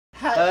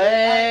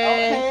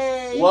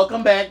Hey.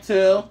 Welcome back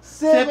to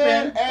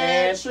Sippin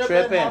and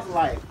Trippin. How's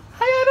life?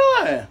 How you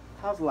doing?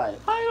 How's life?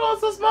 How you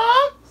doing, sis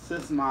mom?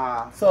 Sis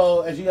mom.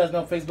 So, as you guys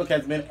know, Facebook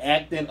has been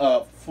acting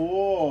up.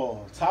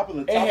 Full. Top of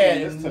the It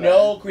had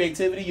no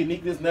creativity,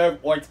 uniqueness, nerve,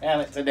 or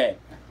talent today.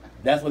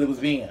 That's what it was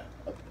being.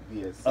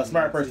 Yes. A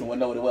smart person would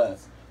know what it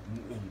was.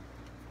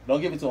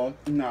 Don't give it to him.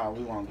 No,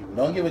 we won't give it to him.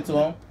 Don't give it to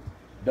him.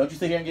 Don't you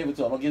sit here and give it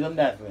to him. Don't give them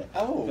nothing.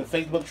 Oh. Because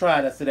Facebook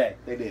tried us today.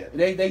 They did.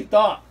 They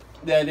thought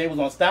that they was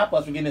going to stop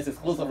us from getting this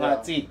exclusive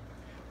hot tea.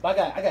 But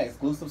I got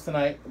exclusives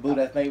tonight. Boo,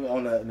 that's not even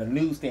on the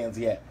newsstands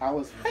yet. I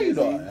was busy. How you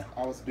doing?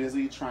 I was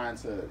busy trying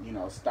to,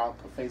 stalk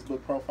a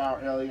Facebook profile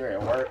earlier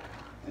at work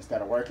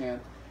instead of working.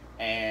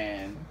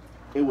 And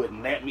it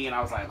wouldn't let me. And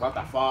I was like, what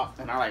the fuck?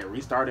 And I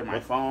restarted my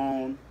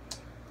phone.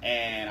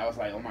 And I was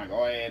like, oh my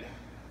God.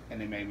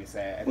 And it made me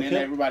sad. And then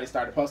everybody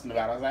started posting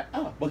about it. I was like,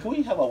 oh. But can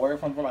we have a word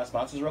from our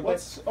sponsors real quick?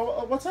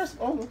 What's our...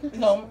 Oh, look at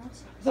no.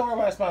 So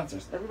we're our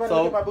sponsors. Everybody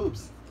look at my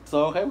boobs.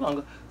 So, okay,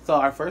 so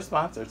our first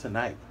sponsor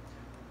tonight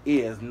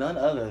is none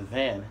other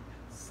than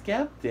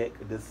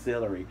Skeptic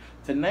Distillery.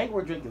 Tonight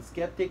we're drinking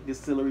Skeptic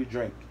Distillery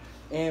drink.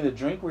 And the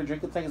drink we're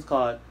drinking tonight is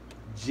called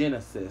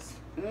Genesis.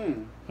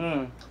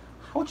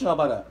 What you know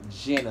about a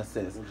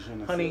Genesis?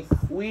 Honey,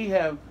 we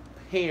have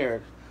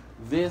paired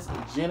this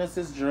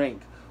Genesis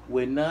drink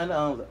with none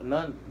other.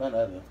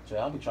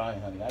 I'll be trying,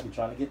 honey. I'll be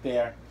trying to get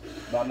there.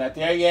 But I'm not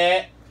there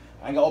yet.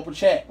 I ain't got Oprah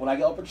check. When I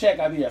get Oprah check,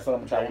 I'll be there. So I'm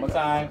going to try one more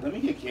time. Let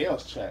me get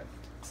Kale's check.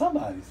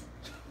 Somebody's.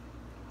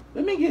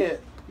 Let me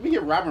get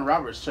Robin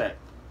Roberts' check.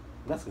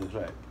 That's a good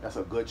check. That's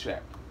a good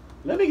check.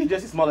 Let me get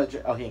Jesse Smollett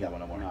check. Oh, he ain't got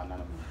one no more.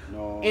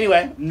 No.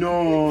 Anyway.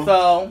 No.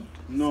 So,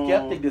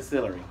 Skeptic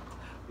Distillery.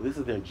 This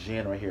is their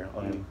gin right here.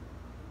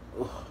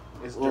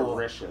 It's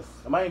delicious.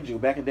 Mind you,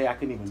 back in the day, I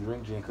couldn't even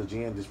drink gin because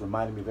gin just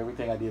reminded me of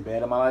everything I did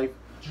bad in my life.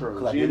 True.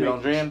 Because I did it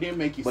on gin.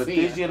 But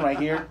this gin right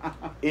here,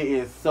 it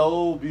is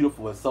so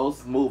beautiful. It's so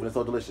smooth and it's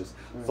so delicious.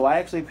 So I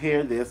actually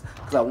paired this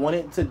because I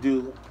wanted to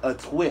do a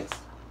twist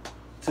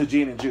to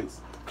gin and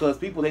juice. Because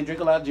people, they drink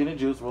a lot of gin and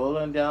juice,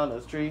 rolling down the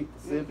street,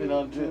 sipping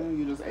on juice.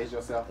 You just ate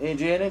yourself. And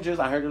gin and juice,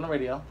 I heard it on the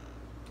radio.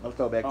 On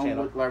Throwback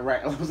Channel.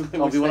 Right. On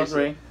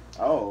V103.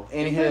 Oh.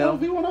 Anyhow,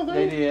 V103?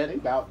 They did. They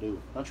about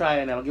do. Don't try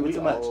it now. Don't give it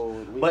too much.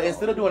 But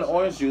instead of doing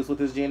orange juice with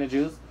this gin and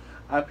juice,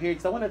 I paired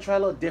because I wanted to try a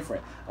little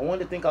different. I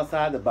wanted to think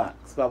outside the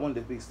box. But I wanted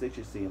to be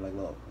citrusy and like,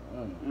 look.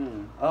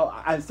 Oh,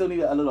 I still need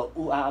a little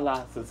ooh ah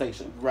la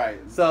sensation. Right.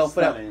 So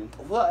stunning.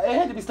 It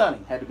had to be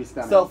stunning.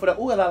 So for the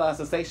ooh ah la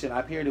sensation,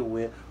 I paired it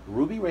with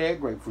ruby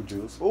red grapefruit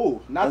juice.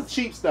 Ooh, not the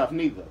cheap stuff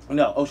neither.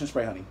 No, Ocean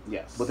Spray honey.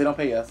 Yes. But they don't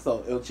pay us,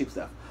 so it was cheap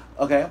stuff.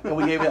 Okay, and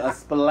we gave it a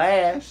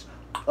splash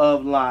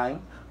of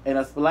lime and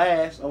a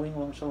splash. Oh, we ain't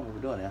want to show them what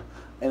we're doing now.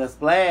 And a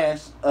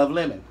splash of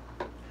lemon,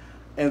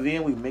 and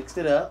then we mixed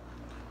it up.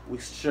 We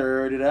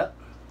stirred it up.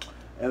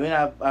 And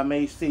then I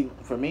made,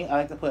 for me, I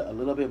like to put a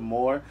little bit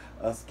more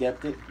of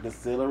Skeptic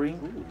Distillery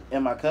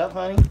in my cup,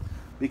 honey,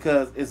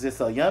 because it's just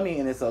so yummy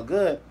and it's so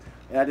good.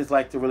 And I just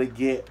like to really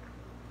get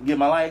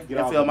my life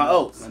and feel my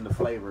oats. And the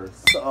flavors.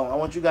 So I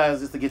want you guys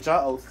just to get your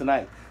oats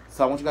tonight.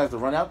 So I want you guys to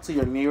run out to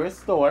your nearest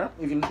store,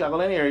 if you're in the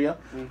Chicagoland area,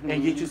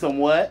 and get you some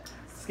what?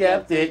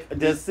 Skeptic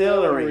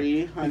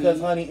Distillery.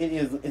 Because, honey,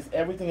 it's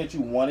everything that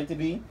you want it to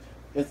be.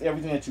 It's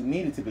everything that you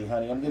need it to be,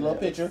 honey. I'm going to get a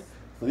little picture.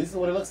 So this is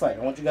what it looks like.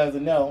 I want you guys to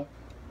know,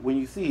 when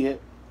you see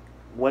it,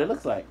 what it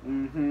looks like.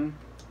 And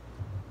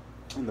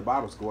the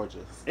bottle's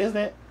gorgeous. Isn't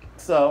it?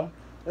 So,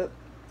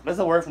 that's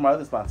a word from our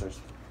other sponsors.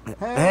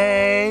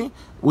 Hey!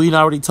 We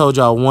already told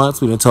y'all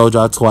once, we done told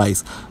y'all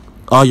twice.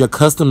 All your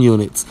custom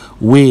units,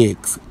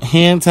 wigs,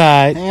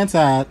 hand-tied,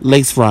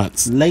 lace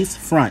fronts.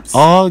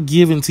 All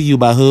given to you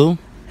by who?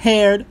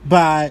 Haired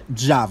by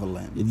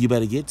Javelin. You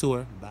better get to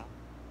her. Bye.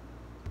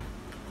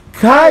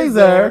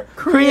 Kaiser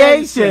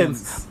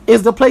Creations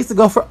is the place to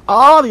go for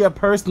all your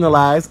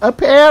personalized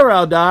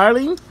apparel,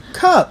 darling.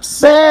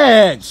 Cups,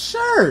 bags,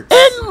 shirts,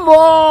 and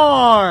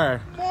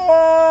more.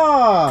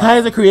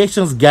 Kaiser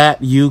Creations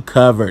got you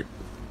covered.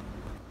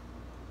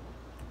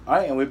 All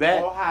right, and we're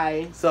back. Oh,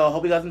 hi. So,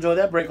 hope you guys enjoyed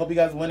that break. Hope you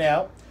guys went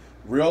out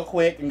real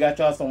quick and got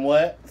y'all some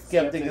what?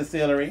 Skeptic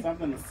Distillery.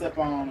 Something to sip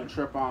on and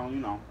trip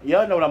on,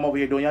 Y'all know what I'm over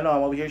here doing. Y'all know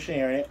I'm over here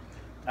sharing it.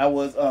 I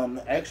was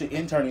actually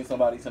interning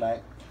somebody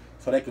tonight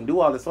so they can do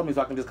all this for me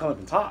so I can just come up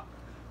and talk.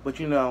 But,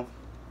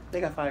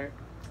 they got fired.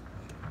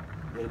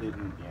 They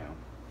didn't,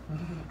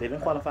 They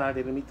didn't qualify.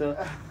 They didn't meet the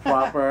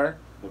proper...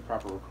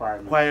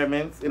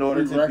 requirements in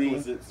order to be...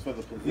 for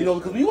the position.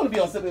 Because when you want to be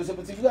on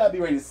Sippin, you got to be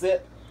ready to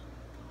sip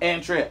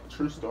and trip.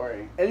 True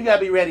story. And you got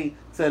to be ready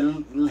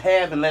to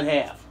have and let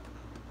have.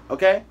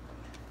 Okay?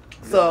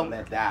 So,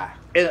 let die.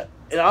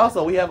 And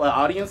also, we have an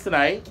audience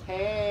tonight.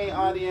 Hey,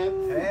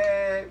 audience.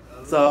 Hey.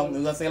 So, we're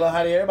going to say hello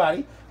hi to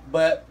everybody.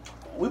 But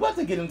we're about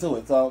to get into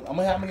it. So, I'm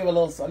going to give a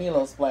little, I need a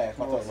little splash.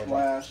 A little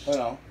splash. Hold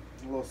on.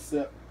 A little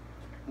sip.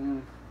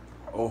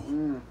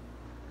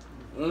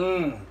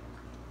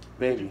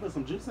 Baby. Did you put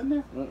some juice in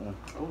there?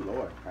 Oh,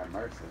 Lord. Have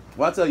mercy.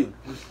 Well, I'll tell you,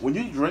 when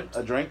you drink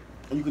a drink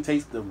and you can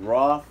taste the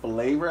raw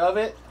flavor of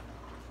it,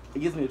 it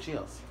gives me the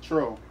chills.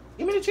 True.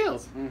 Give me the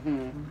chills.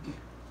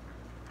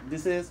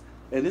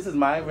 this is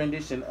my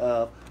rendition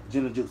of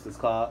Gin and Juice. It's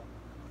called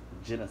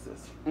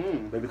Genesis.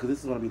 Baby, because this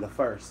is going to be the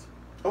first.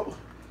 Oh,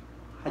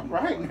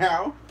 right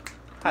now.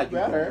 How you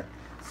better. doing?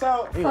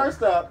 So,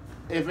 first up,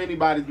 if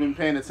anybody's been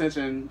paying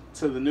attention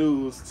to the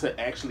news, to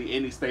actually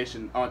any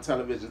station on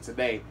television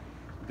today,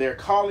 they're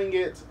calling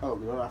it, oh,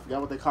 I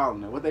forgot what they're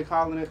calling it. What they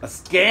calling it? A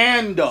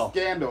scandal.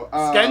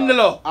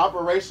 Scandalo.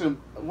 Operation,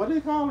 what do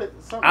they call it?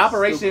 Something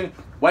Operation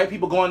stupid. White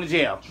People Going to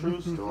Jail. True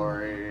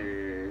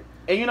story.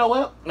 And you know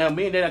what? Now,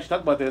 me and Dan actually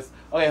talked about this.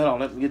 Okay, hold on.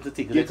 Let's get to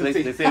tea. Get to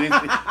tea. They say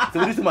so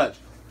we do too much.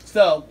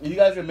 So, you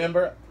guys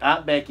remember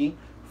Aunt Becky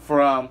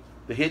from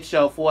the hit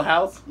show Full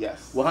House?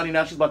 Yes. Well, honey,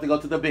 now she's about to go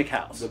to the big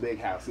house. The big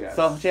house, yes.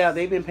 So, child,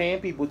 they've been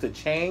paying people to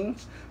change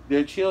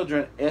their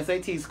children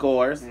SAT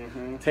scores,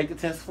 take the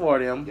test for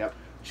them. Yep.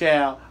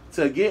 Child,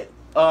 to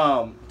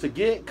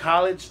get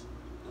college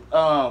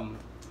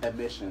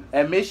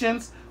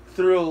admissions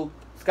through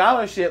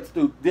scholarships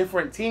through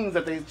different teams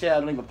that they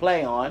child don't even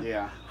play on.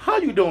 Yeah. How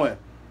you doing?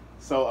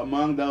 So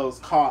among those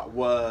caught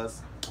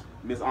was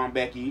Miss Aunt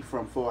Becky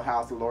from Full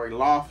House, Lori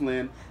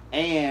Loughlin,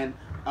 and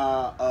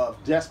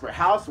of Desperate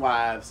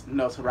Housewives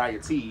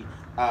notoriety,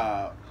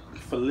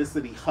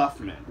 Felicity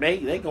Huffman.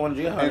 They going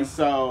to jail. Honey. And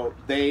so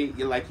they,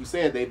 like you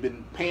said, they've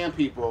been paying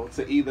people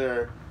to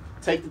either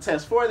take the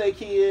test for their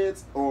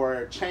kids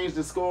or change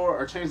the score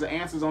or change the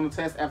answers on the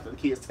test after the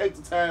kids take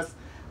the test.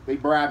 They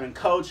bribing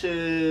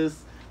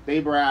coaches. They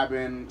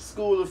bribing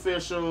school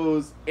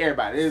officials.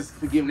 Everybody. It's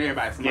giving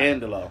everybody some money.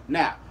 Scandalo.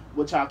 Now,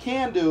 what y'all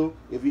can do,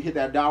 if you hit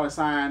that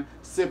 $sign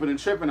Sippin and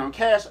Trippin on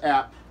Cash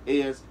App,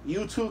 is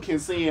you too can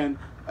send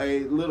a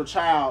little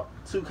child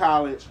to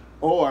college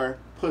or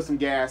put some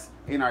gas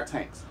in our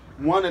tanks.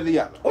 One or the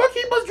other. Or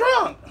keep us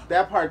drunk.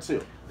 That part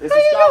too. It's How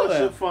a you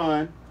scholarship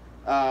doing?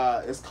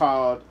 fund. It's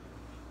called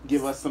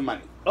Give Us Some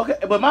Money. Okay,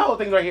 but my whole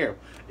thing right here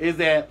is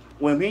that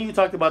when me and you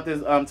talked about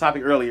this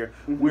topic earlier,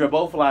 we were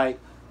both like,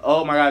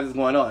 oh my God, this is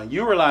going on.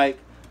 You were like,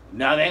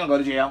 no, they ain't gonna go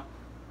to jail.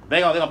 They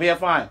gonna pay a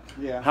fine.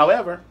 Yeah.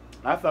 However,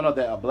 I found out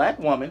that a black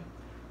woman,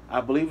 I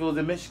believe it was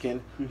in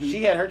Michigan,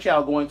 she had her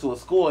child going to a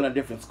school in a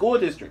different school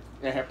district.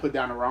 They had put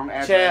down the wrong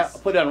address.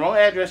 Child put down the wrong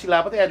address. She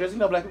lied about the address. You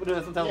know, black people do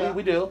that sometimes. Yeah.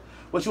 We do.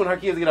 But she wanted her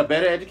kids to get a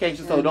better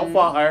education, so don't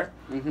fault her.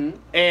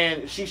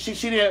 And she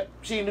didn't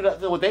do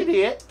that, what they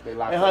did. They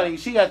locked and her honey,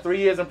 she got 3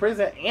 years in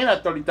prison and a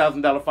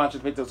 $30,000 fine to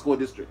pay to the school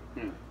district.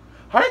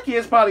 Her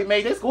kids probably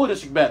made their school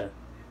district better.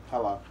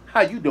 Hello. How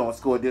you doing,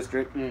 school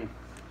district?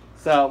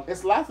 So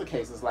it's lots of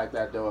cases like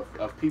that though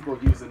of people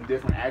using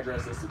different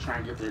addresses to try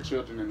and get their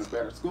children in the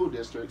better school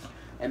districts,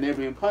 and they're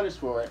being punished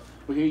for it.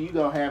 But here you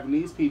go having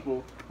these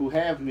people who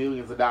have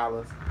millions of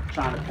dollars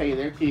trying to pay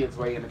their kids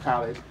way into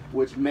college,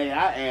 which may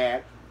I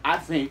add, I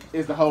think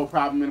is the whole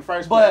problem in the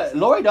first place. But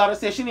Lori's daughter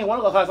said she didn't want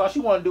to go to college. All she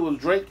wanted to do was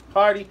drink,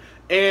 party,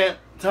 and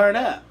turn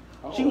up.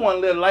 Oh. She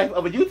wanted to live the life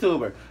of a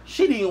YouTuber.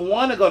 She didn't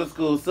want to go to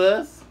school,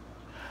 sis.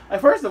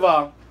 Like, first of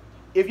all,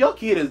 if your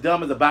kid is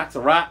dumb as a box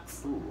of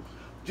rocks,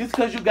 just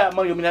because you got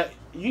money, I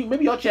mean,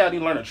 maybe your child need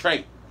to learn a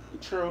trade.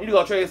 True. You need to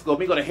go to trade school,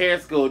 maybe go to hair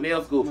school,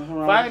 nail school. Nothing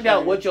wrong Find with out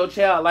trade. what your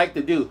child like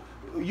to do.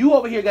 You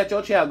over here got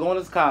your child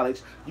going to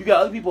college. You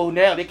got other people who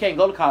now they can't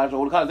go to college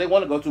or the college they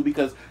want to go to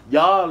because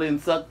y'all and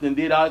sucked and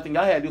did all the thing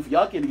y'all had to do for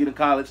y'all kid to get in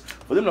college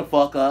for them to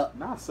fuck up.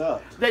 Not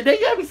sucked. They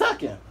gotta be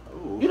sucking.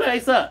 Ooh. You know they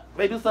suck.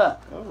 They do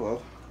suck. Oh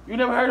well. You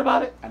never heard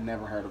about it? I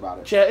never heard about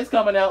it. Child, it's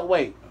coming out.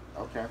 Wait.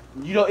 Okay.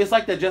 You know, it's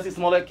like the Jussie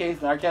Smollett case,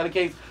 the R.kelly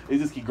case. It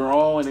just keep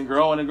growing and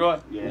growing and growing.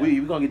 Yeah. We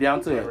gonna get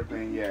down to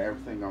everything. Yeah,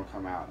 everything gonna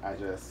come out.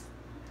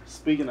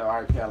 Speaking of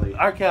R.kelly.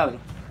 R.kelly.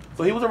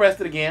 So he was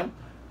arrested again.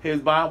 His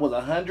bond was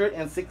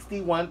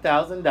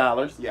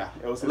 $161,000. Yeah,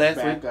 it was his last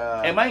back. week.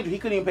 And mind you, he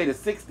couldn't even pay the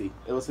 $60,000.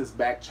 It was his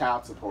back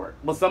child support.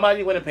 But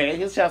somebody went and paid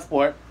his child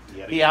support.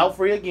 Yeah, He out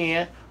free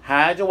again.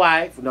 Hide your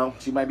wife. No,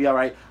 she might be all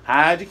right.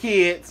 Hide your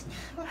kids.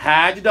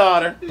 Hide your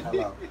daughter.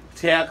 Hello.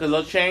 Child, because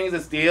those chains are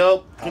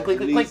still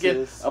clicking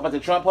up at the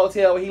Trump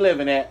Hotel where he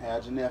living at.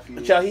 Hide your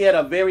nephews. Child, he had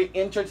a very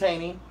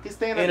entertaining He's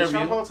staying at interview.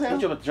 the Trump Hotel?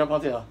 He's at the Trump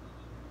Hotel.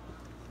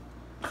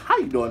 How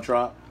you doing,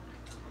 Trump?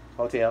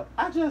 Hotel.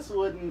 I just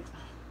wouldn't.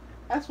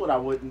 That's what I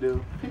wouldn't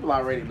do. People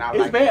already not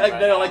It's like bad. me Like,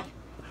 right they don't now. like.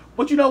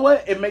 But you know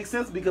what? It makes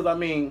sense because I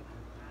mean,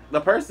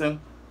 the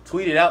person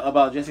tweeted out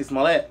about Jussie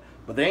Smollett,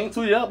 but they ain't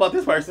tweeted out about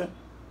this person.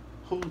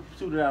 Who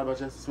tweeted out about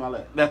Jussie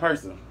Smollett? That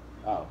person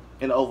Oh.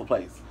 in the Oval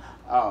Place.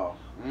 Oh.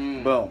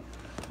 Boom.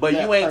 But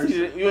That you ain't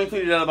person.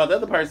 tweeted out about the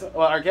other person,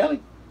 or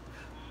R.kelly.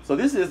 So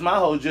this is my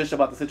whole gist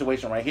about the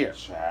situation right here.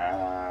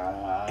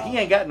 Child. He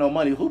ain't got no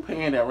money. Who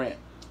paying that rent?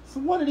 So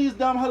one of these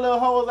dumb little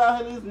hoes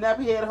out here, these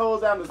nappy head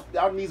hoes out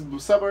in these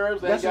suburbs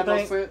that ain't That's got the no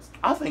thing. sense.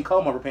 I think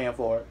Come Over paying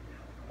for it.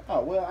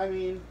 Oh well, I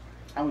mean,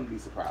 I wouldn't be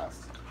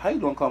surprised. How you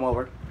doing, Come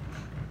Over?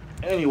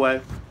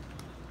 Anyway,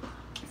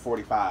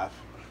 45.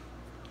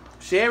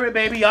 share it,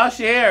 baby. Y'all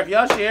share. If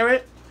y'all share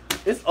it,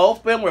 it's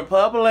open. We're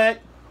public.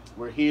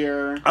 We're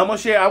here. I'm gonna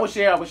share. I would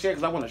share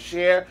because I want to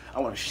share. I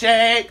want to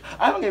shake.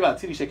 I haven't gave out a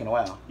titty shake in a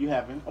while. You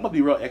haven't. I'm gonna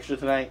be real extra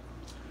tonight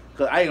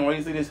because I didn't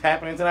really see this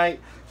happening tonight.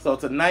 So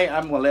tonight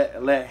I'm gonna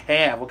let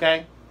have.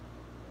 Okay.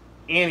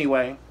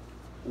 Anyway,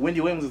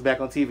 Wendy Williams is back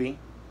on TV.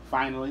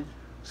 Finally.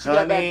 She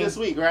got back this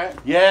week, right?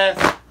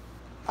 Yes.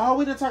 Oh,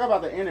 we didn't talk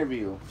about the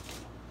interview.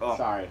 Oh.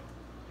 Sorry.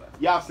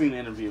 Y'all seen the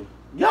interview.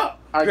 Yeah.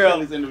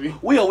 R.kelly's interview.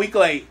 We a week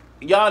late.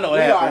 Y'all know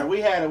that.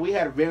 We had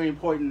a very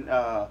important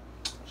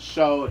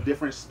show, a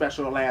different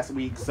special last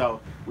week,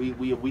 so we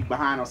a week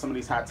behind on some of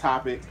these hot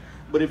topics.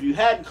 But if you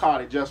hadn't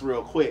caught it, just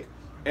real quick,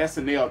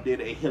 SNL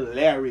did a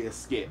hilarious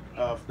skit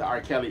of the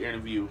R. Kelly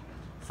interview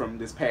from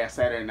this past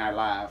Saturday Night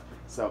Live.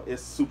 So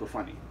it's super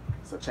funny.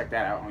 So check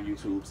that out on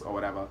YouTube's or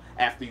whatever.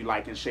 After you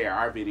like and share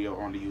our video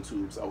on the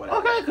YouTube's or whatever.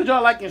 Okay, could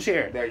y'all like and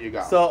share? There you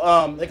go. So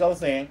like I was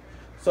saying,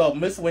 so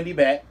Miss Wendy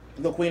back,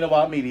 the queen of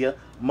all media,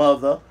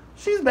 mother,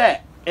 she's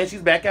back. And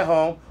she's back at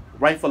home,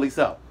 rightfully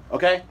so.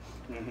 Okay?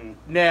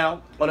 Mm-hmm.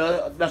 Now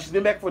she's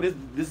been back for this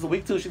is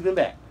week 2, she's been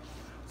back.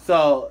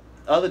 So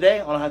the other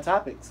day on Hot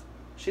Topics,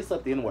 she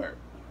slipped the N-word.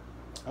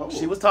 Oh.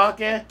 She was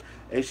talking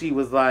and she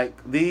was like,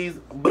 these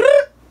don't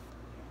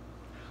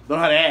know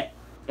how to act.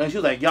 And she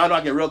was like, y'all know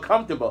I get real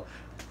comfortable.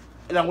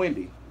 And I'm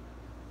Wendy.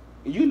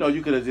 You know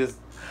you could have just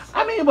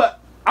but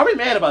I'll be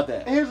mad about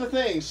that. And here's the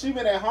thing, she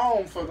been at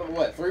home for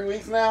what, 3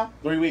 weeks now?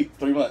 3 weeks,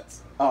 3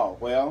 months. Oh,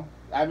 well,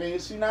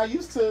 she not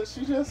used to it.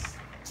 She just...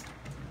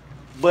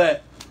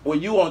 But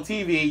when you on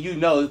TV, you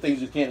know the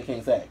things you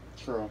can't say.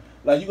 True.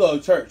 Like you go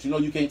to church, you know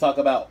you can't talk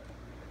about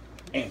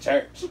in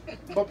church.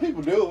 But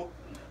people do.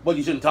 But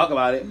you shouldn't talk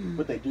about it.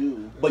 But they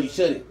do. But you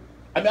shouldn't.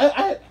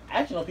 I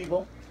actually know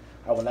people,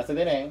 I will not say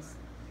their names.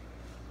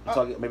 I'm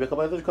talking maybe a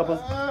couple of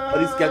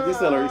these skeptic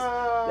distilleries.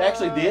 They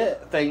actually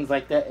did things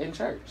like that in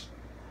church.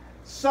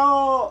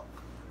 So,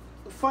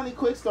 funny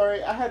quick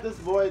story. I had this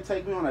boy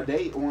take me on a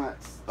date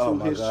once to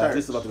his church.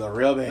 This is about to go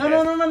real bad.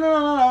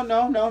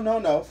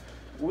 No.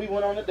 We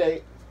went on a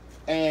date,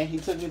 and he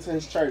took me to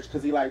his church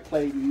because he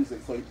played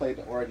music. So he played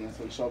the organ.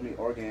 So he showed me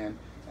organ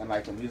and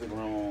the music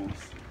rooms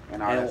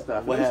and all that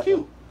stuff. What was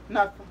cute.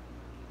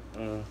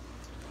 Nothing.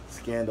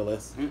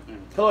 Scandalous.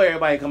 Hello,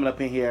 everybody coming up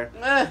in here.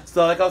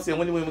 So, like I was saying,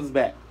 Wendy Williams is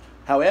back.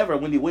 However,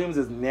 Wendy Williams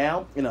is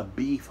now in a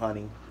beef,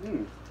 honey.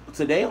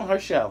 Today on her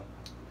show,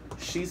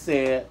 she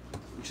said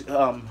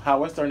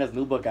Howard Stern has a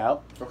new book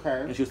out.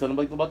 Okay. And she was telling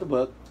people about the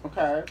book.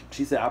 Okay.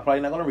 She said, I'm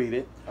probably not going to read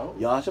it. Oh.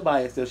 Y'all should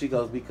buy it still. She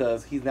goes,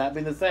 because he's not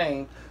been the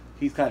same.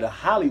 He's kind of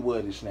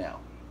Hollywoodish now.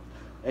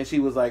 And she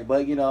was like,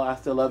 but, I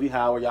still love you,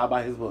 Howard. Y'all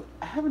buy his book.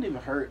 I haven't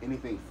even heard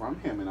anything from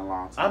him in a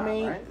long time,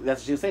 right?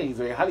 That's what she was saying. He's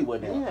very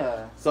Hollywood now.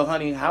 Yeah. So,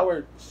 honey,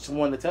 Howard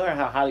wanted to tell her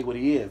how Hollywood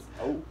he is.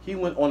 Oh. He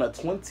went on a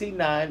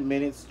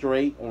 29-minute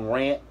straight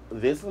rant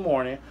this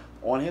morning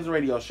on his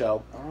radio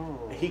show.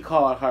 Oh. He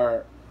called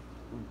her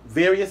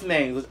various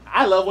names. Which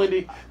I love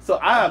Wendy, so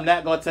I am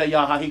not going to tell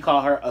y'all how he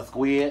called her a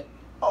squid.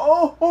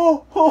 How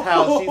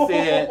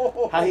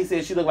he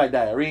said she looked like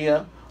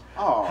diarrhea.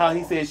 Oh. How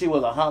he said she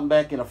was a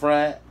humpback in the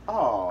front.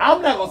 Oh.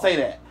 I'm not gonna say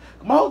that.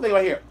 My whole thing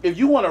right here. If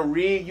you want to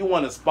read, you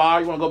want to spar,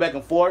 you want to go back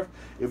and forth.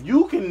 If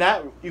your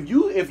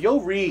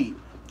read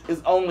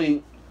is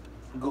only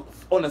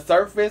on the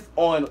surface,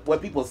 on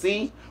what people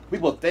see,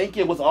 people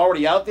thinking what's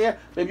already out there,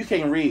 baby, you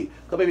can't read.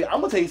 Cause baby,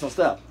 I'm gonna tell you some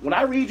stuff. When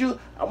I read you,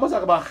 I'm gonna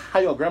talk about how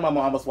your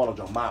grandmama almost swallowed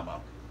your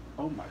mama.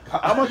 Oh my God.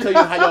 I'm gonna tell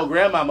you how your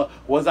grandmama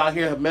was out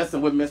here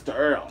messing with Mr.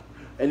 Earl,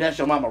 and that's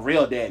your mama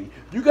real daddy.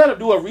 You gotta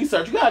do a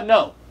research. You gotta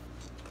know.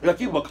 You gotta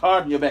keep a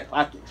card in your back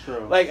pocket.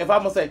 True. Like if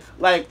I'm gonna say,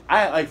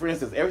 for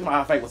instance, every time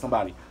I fight with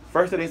somebody,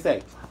 first thing they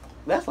say,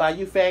 that's why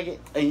you faggot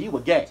and you were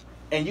gay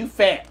and you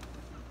fat,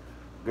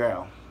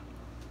 girl.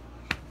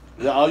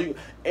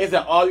 Is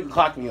that all you can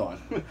clock me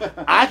on?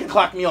 I can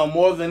clock me on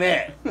more than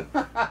that.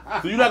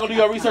 So you're not gonna do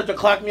your research and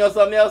clock me on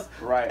something else?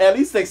 Right. At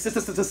least say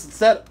something.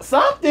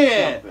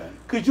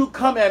 Could you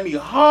come at me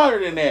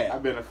harder than that?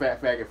 I've been a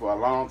fat faggot for a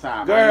long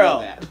time.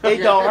 Girl, it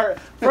don't hurt.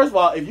 First of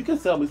all, if you can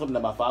tell me something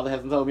that my father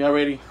hasn't told me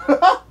already,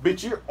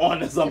 bitch, you're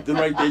on to something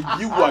right there.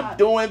 You are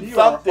doing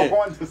something.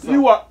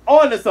 You are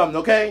on to something,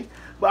 okay?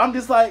 But I'm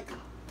just like,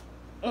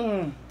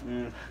 yeah.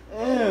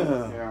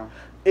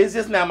 It's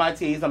just not my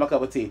tea. It's not my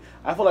cup of tea.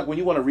 I feel like when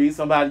you want to read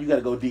somebody, you got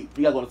to go deep.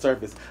 You got to go on the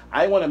surface.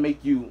 I want to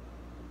make you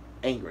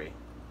angry.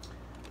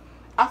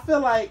 I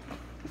feel like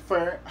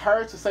for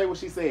her to say what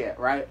she said,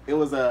 right? It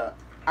was a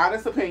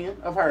honest opinion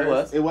of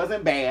hers. It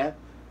wasn't bad.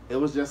 It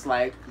was just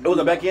like... It was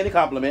a backhanded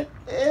compliment.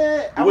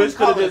 I wouldn't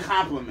call it a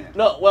compliment.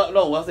 No,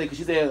 I'll say, because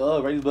she said,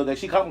 Randy's book,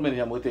 she complimented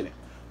him within it.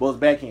 But it was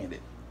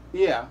backhanded.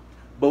 Yeah.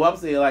 But what I'm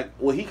saying,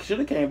 he should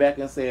have came back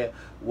and said,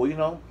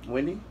 well,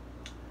 Wendy,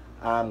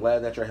 I'm glad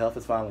that your health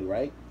is finally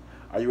right.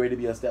 Are you ready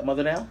to be a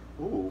stepmother now?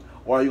 Ooh.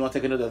 Or are you going to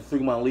take another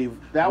 3-month leave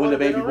when the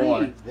baby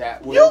born?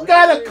 You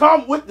got to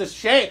come with the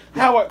shade.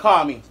 Howard,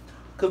 call me.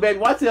 Because, baby,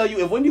 I tell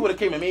you, if Wendy would have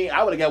came at me,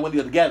 I would have got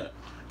Wendy together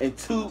in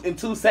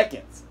 2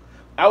 seconds.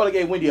 I would have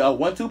gave Wendy a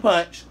 1-2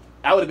 punch.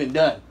 I would have been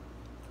done.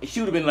 And she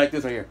would have been like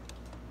this right here.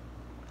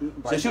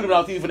 So she would have been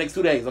off TV for the next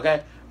 2 days,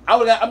 okay?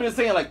 I'm just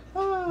saying,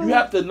 you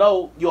have to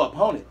know your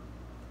opponent.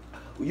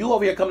 You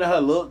over here coming at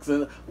her looks,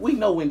 and we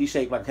know Wendy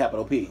shaped like a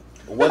capital P.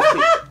 What's P?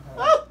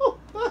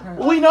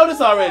 We know this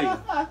already.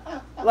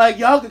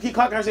 Y'all can keep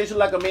clocking her saying she's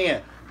like a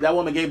man. That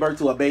woman gave birth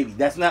to a baby.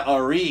 That's not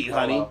a read,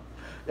 honey.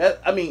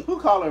 Who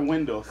called her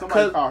window?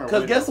 Somebody called her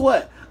window. Because guess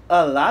what?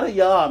 a lot of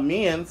y'all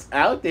men's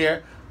out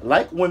there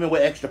like women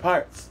with extra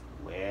parts.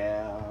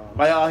 Well,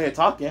 Why y'all here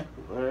talking?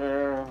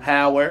 well,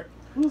 Howard,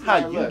 how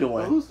man, you look,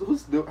 doing?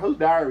 Whose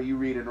diary are you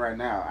reading right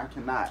now? I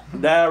cannot.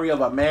 Diary of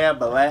a mad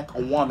black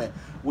woman.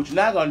 What you're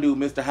not gonna do,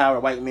 Mr.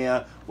 Howard, white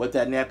man with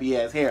that nappy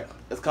ass hair,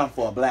 is come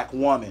for a black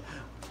woman.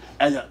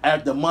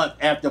 At the month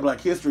after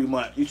Black History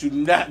Month, you should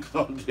not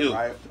gonna do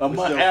Right. a We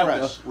month still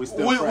after. fresh. We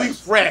still we fresh.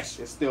 fresh.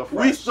 It's still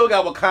fresh. We still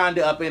got Wakanda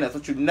up in us.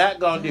 What you're not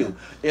gonna do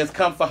is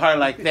come for her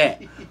like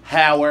that,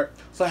 Howard.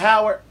 So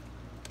Howard,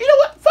 you know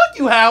what? Fuck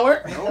you,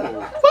 Howard.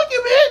 Oh. Fuck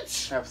you,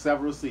 bitch. Have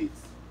several seats.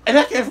 And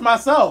that came from my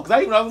soul, because I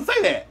didn't even know I was gonna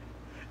say that.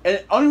 And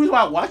the only reason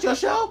why I watch your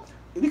show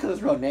is because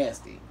it's real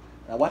nasty.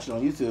 I watch it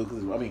on YouTube, because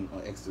I mean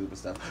on XTube and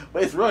stuff.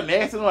 But it's real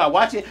nasty when I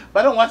watch it.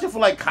 But I don't watch it for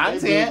like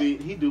content.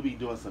 He do be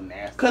doing some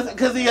nasty.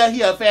 Cause he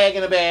a fag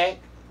in a bag.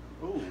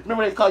 Ooh.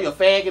 Remember they call you a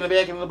fag in a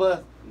bag in the bus?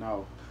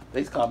 No.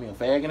 They just call me a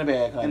fag in a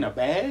bag, honey. In a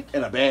bag?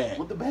 In a bag.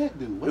 What the bag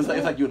do? It's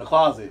like you in the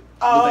closet.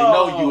 But they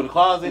know you in the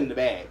closet. In the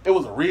bag. It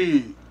was a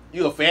read.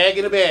 You a fag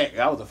in a bag.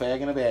 I was a fag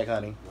in a bag,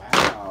 honey.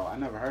 Wow, I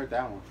never heard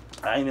that one.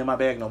 I ain't in my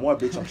bag no more,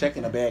 bitch. I'm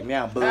checking the bag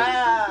now, boo.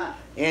 Ah.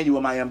 And you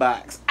in my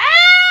inbox.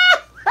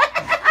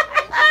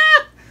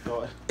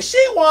 Go ahead.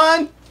 She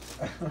won.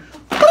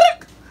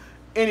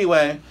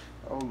 Anyway,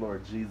 Oh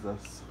Lord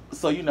Jesus.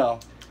 so you know,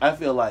 I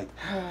feel like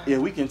if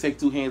we can take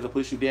two hands and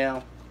push you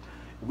down,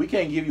 if we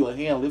can't give you a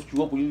hand, lift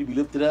you up when you need to be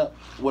lifted up,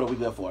 what are we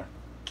good for?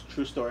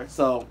 True story.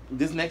 So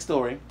this next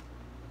story,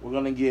 we're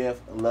gonna give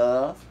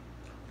love,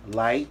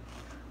 light,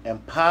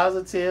 and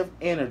positive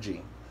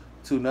energy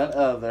to none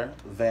other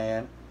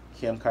than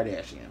Kim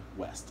Kardashian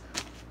West.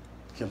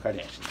 Kim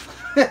Kardashian.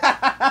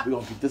 We're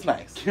gonna keep this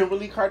nice.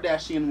 Kimberly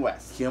Kardashian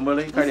West.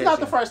 Kimberly Kardashian. This is not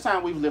the first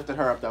time we've lifted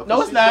her up though.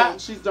 No, it's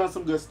not. She's done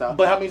some good stuff.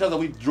 But how many times have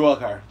we drug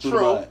her? through the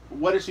True. mud?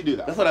 What did she do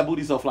though? That's why that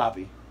booty's so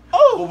floppy.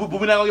 Oh, But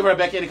we're not gonna give her a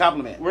backhanded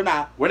compliment. we're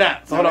not. We're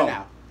not. So Not hold right on.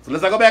 now. So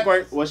let's not go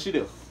backwards. What'd she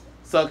do?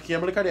 So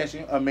Kimberly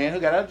Kardashian, a man who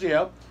got out of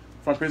jail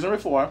from prison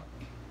reform,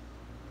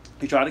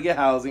 he tried to get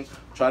housing,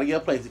 tried to get a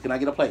place. He could not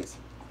get a place.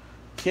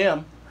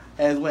 Kim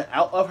has went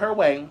out of her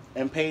way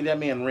and paid that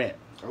man rent.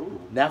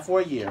 Ooh. Not for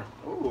a year,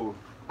 Ooh.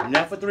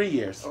 not for 3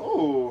 years,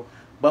 Ooh.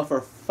 but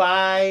for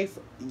 5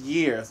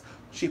 years.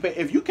 She paid.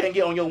 If you can't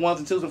get on your ones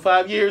and twos in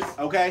 5 years,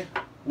 Okay.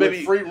 Baby-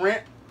 With free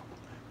rent.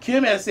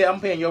 Kim has said, "I'm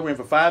paying your rent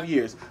for 5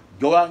 years.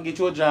 Go out and get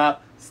you a job,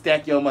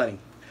 stack your money,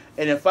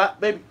 and if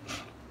baby,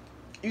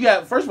 you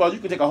got first of all, you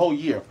can take a whole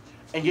year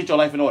and get your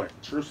life in order.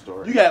 True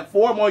story. You got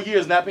 4 more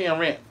years not paying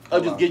rent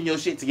of Hello. just getting your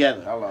shit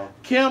together. Hello.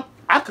 Kim,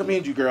 I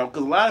commend you, girl,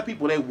 because a lot of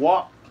people, they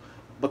walk,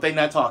 but they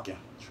not talking.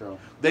 True.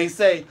 They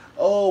say,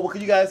 oh, well, can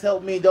you guys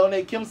help me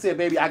donate? Kim said,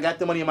 baby, I got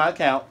the money in my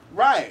account.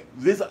 Right.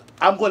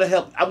 I'm going to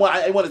help. I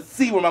want to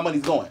see where my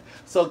money's going.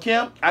 So,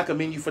 Kim, I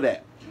commend you for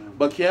that.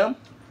 But, Kim,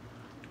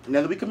 now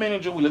that we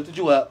commended you, we lifted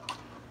you up,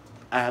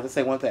 I have to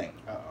say one thing.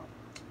 Uh-oh.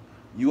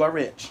 You are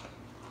rich.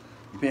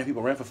 You're paying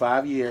people rent for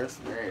 5 years.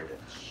 Very rich.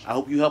 I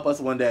hope you help us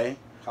one day.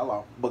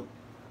 Hello. But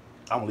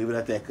I'm going to leave it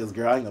at that because,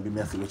 girl, I ain't going to be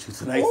messing with you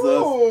tonight, sis.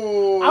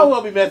 Ooh. I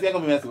won't be messing. I ain't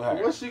going to be messing with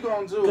her. What's she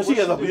gonna do? Because she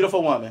What is a do?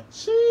 beautiful woman.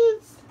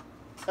 She's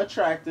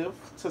attractive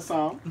to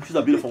some. She's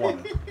a beautiful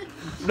woman.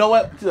 You know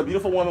what? She's a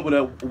beautiful woman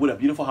with a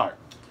beautiful heart.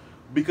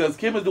 Because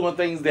Kim is doing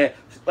things that,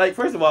 like,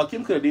 first of all,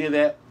 Kim could have did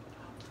that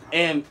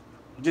and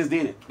just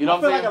did it. You know I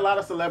what feel I'm saying? like a lot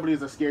of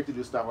celebrities are scared to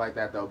do stuff like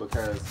that though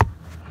because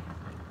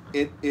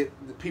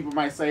people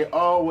might say,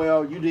 oh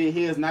well, you did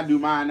his, not do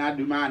mine, not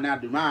do mine,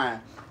 not do mine,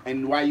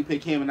 and why you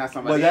pick him and not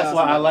somebody But else? that's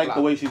why I and blah, like blah,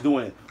 the way she's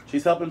doing it.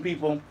 She's helping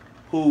people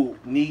who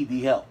need the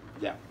help.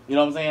 Yeah. You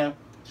know what I'm saying?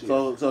 She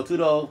So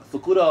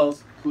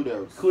kudos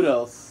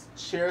Kudos.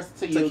 Cheers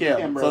to to you, Kim.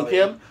 Kimberly. So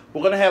Kim,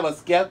 we're gonna have a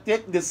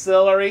Skeptic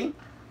Distillery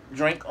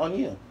drink on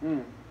you.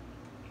 Mm.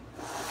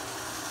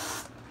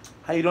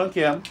 How you doing,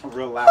 Kim? A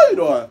real loud How you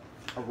one. doing?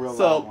 A real loud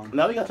So one.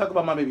 now we gotta talk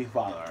about my baby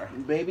father.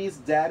 Baby's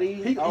daddy.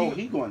 He going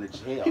to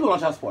jail. He going on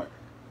child support.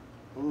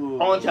 Ooh.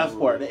 On child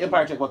support. The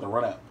Empire check about to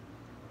run out.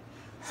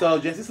 So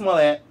Jesse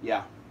Smollett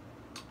Yeah.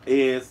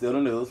 is still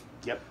in the news.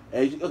 Yep.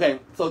 Okay,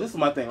 so this is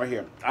my thing right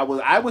here. I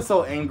was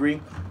so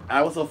angry,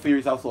 I was so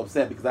furious, I was so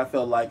upset because I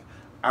felt like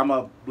I'm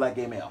a black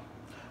gay male.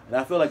 And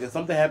I feel like if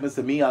something happens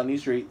to me out in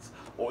these streets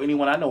or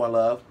anyone I know and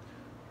love,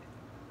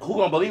 who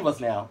gonna believe us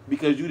now?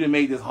 Because you done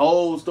made this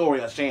whole story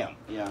a sham.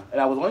 Yeah. And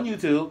I was on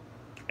YouTube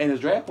and this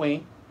drag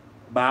queen,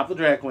 Bob the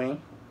drag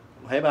queen,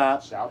 hey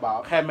Bob, Shout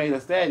Bob. had made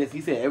a status. He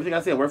said everything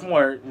I said word from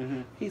word.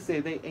 Mm-hmm. He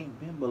said they ain't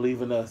been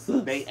believing us.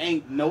 They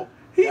ain't nope.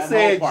 He That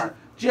said whole part.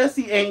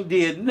 Jesse ain't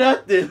did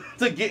nothing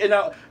to get it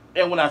out.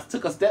 And when I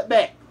took a step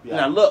back and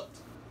I looked,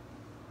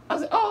 I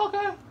said, "Oh,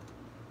 okay.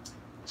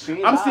 She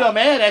ain't I'm lied. still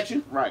mad at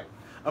you. Right.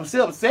 I'm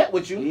still upset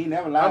with He you. ain't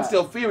never lied. I'm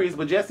still furious.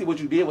 But Jesse, what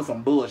you did was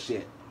some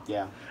bullshit.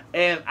 Yeah.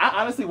 And I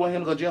honestly want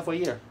him to go to jail for a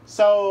year.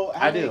 So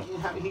I do.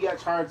 He got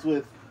charged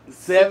with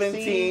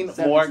 17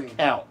 more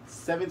counts.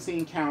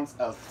 17 counts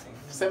of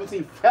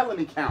 17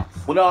 felony counts.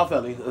 Well, not all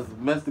felonies, it's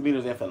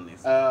misdemeanors and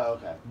felonies.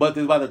 Okay. But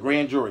this is by the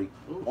grand jury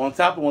Ooh. on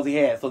top of the ones he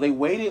had. So they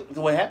waited.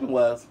 So what happened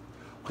was,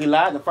 He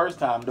lied the first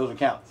time, those are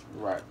counts.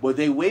 Right. But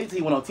they waited till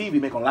he went on TV,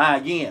 make him lie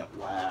again.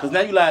 Wow. Because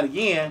now you lied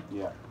again.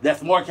 Yeah.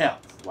 That's more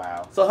counts.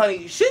 Wow. So,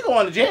 honey, she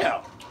going to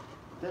jail.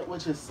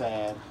 Which is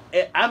sad.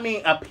 And, I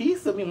mean, a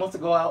piece of me wants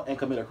to go out and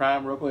commit a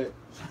crime real quick.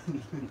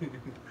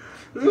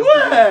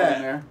 What?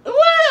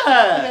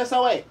 Yeah,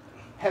 so wait.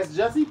 Has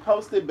Jussie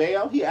posted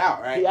bail? He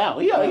out, right? He out.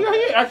 He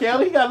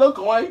R.kelly. He got a little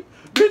coin.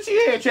 Bitch, he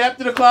ain't trapped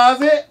in the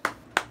closet.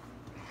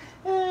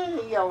 He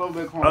got a little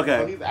bit of coin. Okay.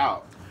 So he's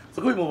out.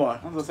 So can we move on?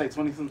 I was gonna say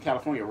 26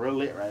 California real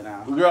lit right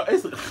now. Girl,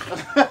 it's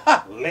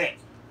lit.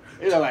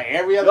 It's like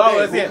every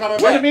other day. Who coming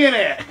back? Where the men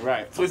at?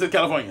 Right. 26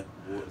 California.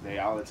 They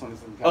all at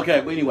 26 California.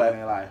 Okay, but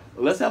anyway,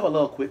 let's have a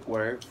little quick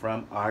word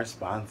from our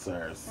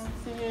sponsors.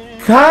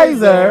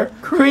 Kaiser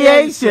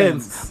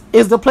Creations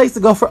is the place to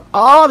go for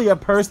all your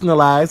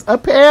personalized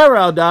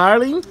apparel,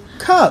 darling.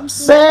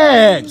 Cups,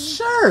 bags,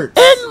 shirts,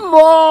 and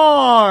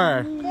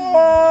more.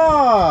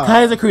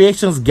 Kaiser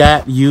Creations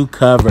got you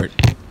covered.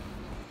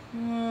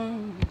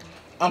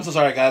 I'm so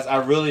sorry, guys. I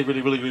really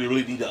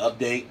need to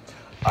update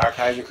our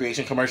Kaiser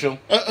Creation commercial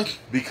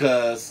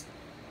because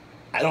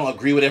I don't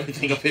agree with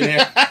everything up in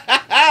there.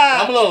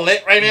 I'm a little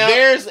lit right now.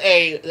 There's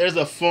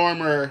a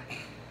former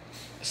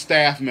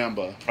staff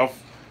member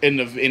in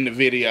the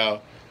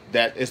video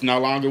that is no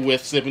longer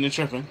with Sippin and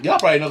Trippin. Y'all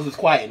probably know because it's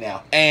quiet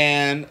now.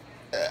 And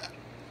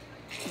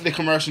the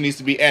commercial needs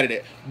to be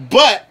edited.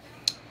 But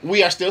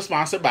we are still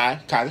sponsored by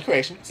Kaiser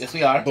Creations. Yes,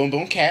 we are. Boom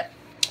Boom Cat.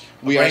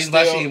 We Braids are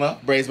by still Shima.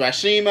 Braids by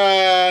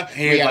Shima.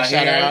 We got to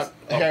shout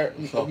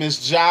out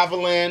Miss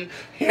Javelin.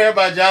 Hair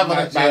by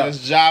Javelin. By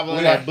Miss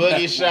Javelin at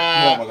Boogie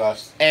Shop. Oh my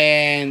gosh.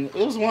 And it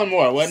was one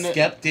more, wasn't it?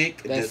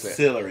 Skeptic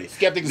Distillery.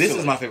 Skeptic Distillery. This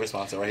is my favorite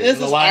sponsor right here.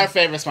 This is our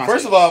favorite sponsor.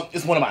 First of all,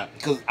 it's one of mine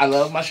because I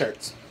love my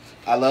shirts.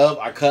 I love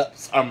our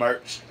cups, our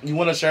merch. You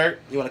want a shirt?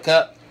 You want a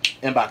cup?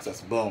 Inbox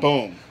us. Boom.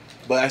 Boom.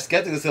 But at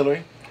Skeptic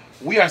Distillery,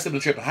 we are sipping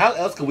tripping. How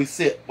else could we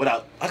sip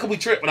without? How could we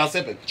trip without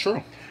sipping?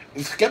 True.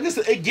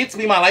 Skeptic, it gets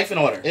me my life in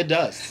order. It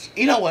does.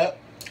 You know what?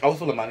 I was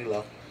feeling mighty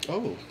low.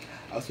 Oh.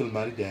 I was feeling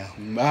mighty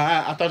down.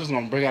 I thought you was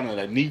going to bring out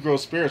that Negro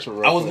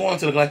spiritual. I was going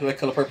to the Galactic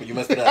Color Purple. You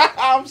messed it up.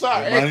 I'm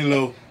sorry. Mighty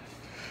low.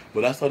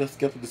 But I saw that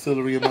Skeptic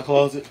Distillery in my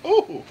closet.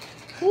 Ooh.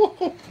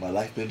 Ooh. My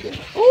life been better.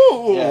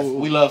 Ooh. Yes,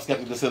 we love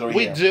Skeptic Distillery.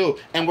 We do.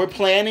 And we're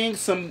planning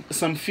some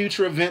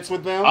future events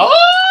with them.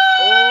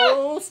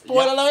 Oh!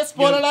 Spoiler alert,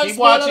 spoiler alert, keep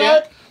spoiler watching.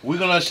 Alert. We're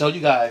going to show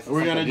you guys.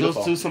 We're going to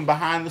just do some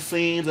behind the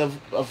scenes of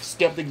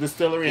Skeptic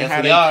Distillery and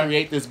how they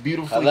create this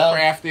beautifully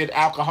crafted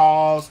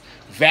alcohols,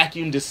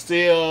 vacuum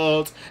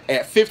distilled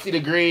at 50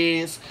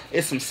 degrees.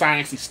 It's some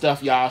sciencey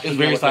stuff, y'all. It's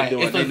very science.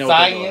 It's the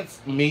science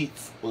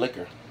meets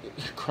liquor.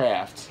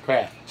 Craft.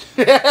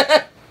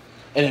 And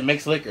it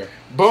makes liquor.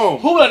 Boom.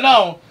 Who would have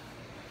known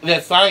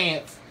that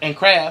science and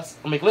crafts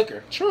make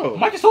liquor? True.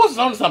 Martha Stewart is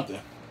on to something.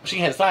 She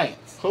had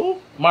science.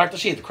 Who? Martha,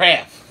 she had the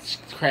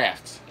craft.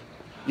 Craft.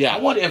 Yeah. I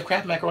wonder if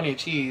Kraft macaroni and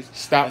cheese.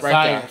 Stop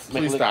right there.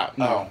 Please stop.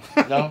 No.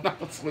 No,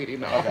 sweetie,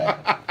 no. Okay.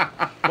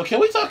 Well,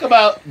 can we talk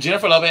about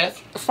Jennifer Lopez?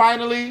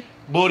 Finally.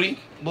 Booty.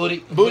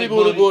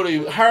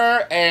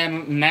 Her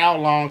and now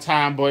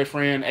longtime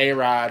boyfriend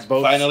A-Rod,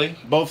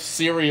 both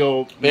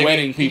serial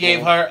wedding people.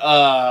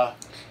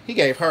 He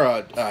gave her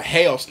a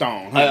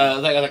hailstone.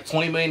 Like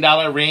 $20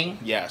 million ring.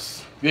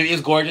 Yes.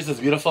 It's gorgeous. It's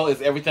beautiful. It's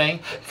everything.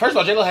 First of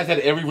all, J-Lo has had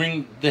every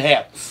ring to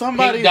have.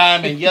 Somebody pink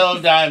diamond,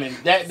 yellow diamond,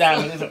 that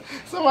diamond.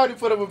 Somebody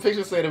put up a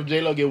picture saying if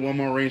J-Lo get one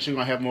more ring, she's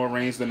gonna have more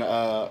rings than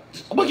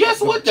But guess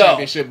what though?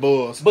 Championship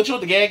Bulls. But you know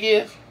what the gag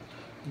is?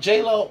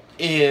 J-Lo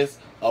is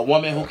a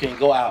woman who can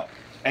go out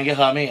and get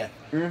her a man.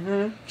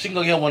 Mm-hmm. She can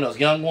go get one of those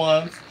young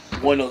ones,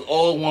 one of those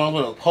old ones,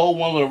 one of those poor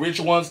ones, one of the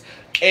rich ones,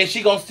 and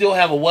she gonna still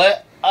have a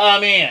what?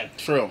 A man.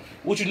 True.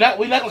 We're not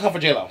gonna come for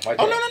J-Lo. Right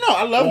no.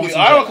 I love what we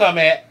are gonna come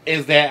at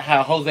is that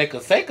how Jose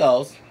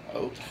Canseco's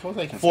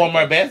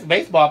former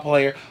baseball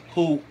player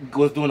who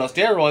was doing those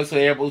steroids, so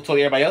everybody told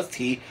everybody else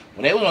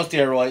when they were on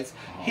steroids,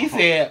 he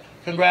said,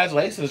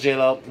 "Congratulations,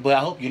 J-Lo, but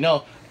I hope you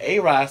know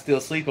A-Rod's still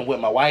sleeping with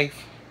my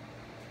wife,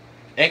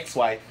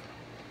 ex-wife."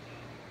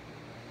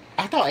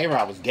 I thought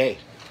A-Rod was gay.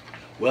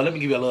 Well, let me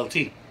give you a little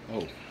tea.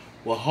 Oh.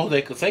 Well, Jose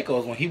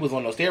Canseco's when he was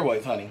on those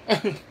steroids, honey.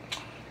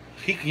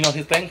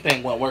 His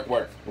thing won't work.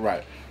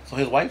 Right. So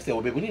his wife said,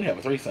 well, babe, we need to have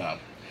a threesome.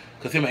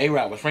 Because him and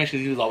A-Rod were friends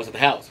because he was always at the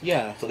house.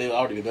 Yeah. So they were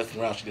already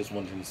messing around. She just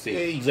wanted him to see.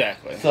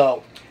 Exactly.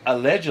 So,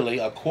 allegedly,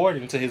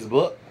 according to his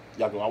book,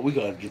 we're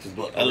going to get this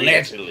book.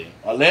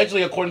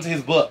 Allegedly, according to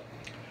his book,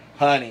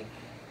 honey,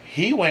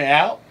 he went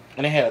out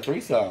and they had a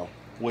threesome.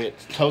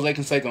 With Jose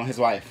Canseco and his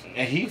wife.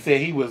 And he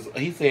said it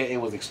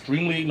was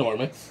extremely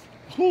enormous.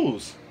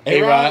 Whose?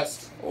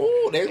 A-Rod's.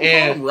 Ooh, they call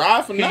him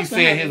Rod for nothing. He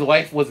said his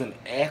wife was in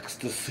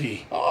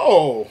ecstasy.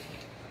 Oh.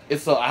 And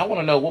so I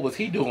want to know what was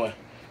he doing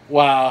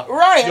while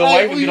right, your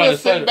wife was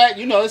just sitting back.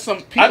 You know, there's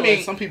some people.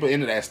 Some people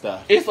into that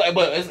stuff. It's like,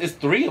 but it's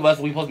three of us.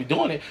 We supposed to be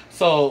doing it.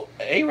 So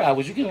A-Rod,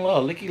 was you getting a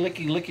little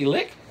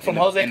licky from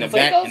Jose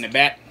Canseco? In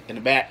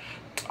the back.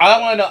 I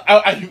want to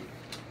know.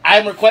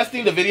 I'm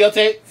requesting the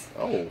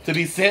videotapes to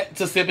be sent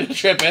to Sippin and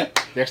Trippin.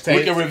 There's tapes.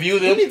 We can review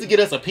them. We need to get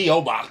us a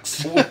P.O.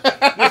 box.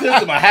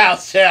 This is my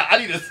house, child. I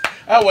need to.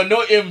 I want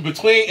no in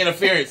between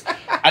interference.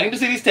 I need to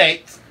see these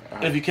tapes.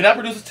 And if you cannot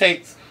produce the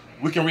tapes,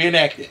 we can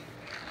reenact it.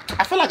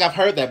 I feel like I've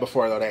heard that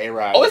before though. That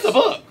A-Rod. Oh, it's a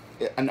book.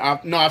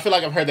 No, I feel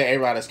like I've heard that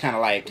A-Rod is kind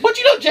of like. But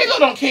you know, J-Lo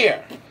don't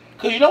care.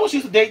 Because you know when she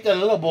used to date that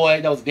little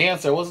boy that was a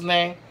dancer, what's his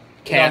name?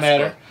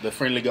 Casper, the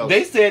friendly ghost.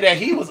 They said that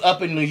he was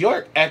up in New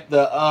York at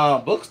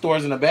the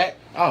bookstores in the back.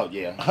 Oh,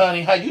 yeah.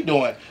 Honey, how you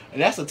doing?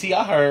 And that's a tea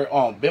I heard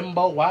on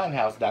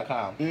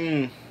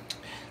BimboWinehouse.com.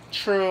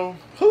 True.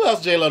 Who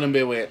else J-Lo done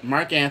been with?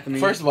 Mark Anthony.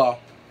 First of all.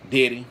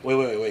 Diddy.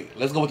 Wait.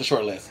 Let's go with the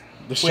short list.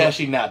 Who has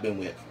she not been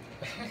with?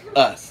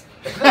 Us.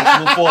 Let's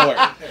move forward.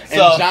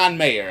 And John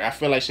Mayer. I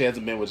feel like she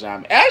hasn't been with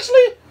John Mayer.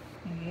 Actually,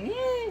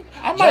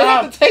 I might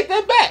have to take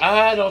that back.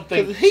 I don't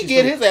think he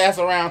get his ass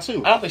around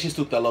too. I don't think she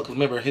stooped that low because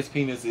remember his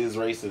penis is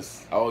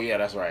racist. Oh yeah,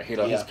 that's right.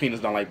 His penis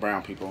don't like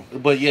brown people.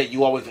 But yeah,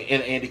 you always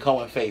in Andy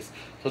Cohen face.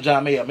 So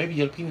John Mayer, maybe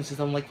your penis just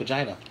don't like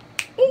vagina.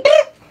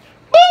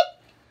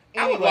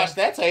 I would watch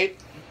that tape.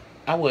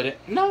 I wouldn't.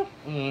 No.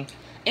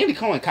 Andy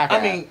Cohen cock. I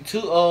mean,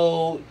 2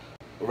 old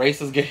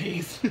racist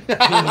gays.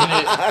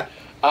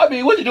 I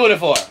mean, what you doing it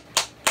for?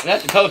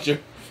 That's the culture.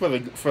 For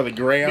the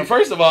gram. I mean,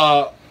 first of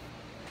all,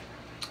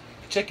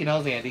 check your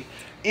nose, Andy.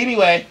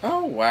 Anyway.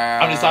 Oh,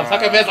 wow. I'm just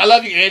talking mess. I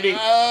love you, Andy.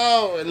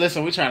 Oh,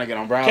 listen, we're trying to get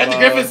on Bravo. Kathy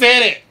Griffin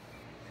said it.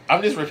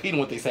 I'm just repeating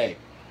what they say.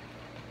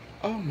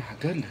 Oh, my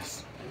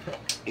goodness.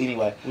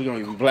 Anyway. We're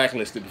going to be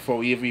blacklisted before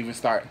we even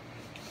start.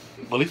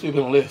 Well, at least we've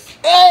been on the list.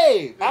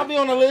 Hey! I'll be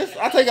on the list.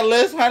 I'll take a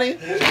list, honey.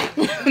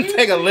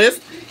 Take a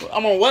list.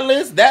 I'm on what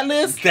list? That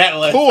list? That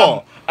list.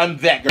 Cool. I'm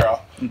that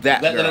girl.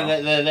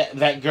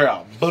 That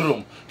girl.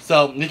 Boom.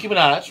 So, Nicki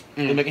Minaj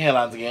is making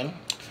headlines again.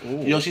 Ooh.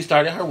 You know, she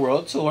started her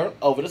world tour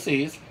over the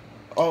seas.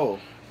 Oh.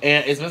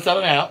 And it's been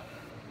selling out.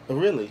 Oh,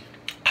 really?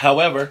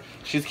 However,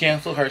 she's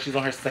canceled her. She's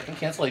on her second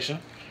cancellation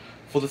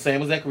for the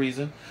same exact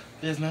reason.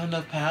 There's not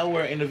enough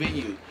power in the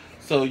venue.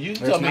 So you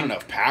tell me. There's not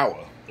enough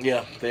power.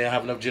 Yeah, they don't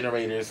have enough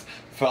generators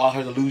for all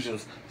her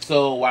illusions.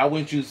 So why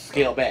wouldn't you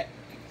scale back?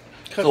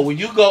 So when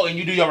you go and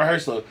you do your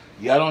rehearsal,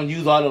 y'all don't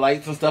use all the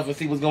lights and stuff and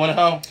see what's going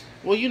on?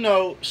 Well, you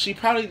know, she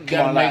probably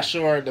got to make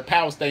sure the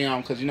power stay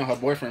on because, you know, her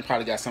boyfriend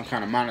probably got some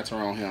kind of monitor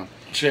on him.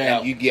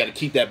 And you got to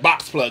keep that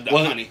box plugged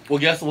up, honey. Well,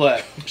 guess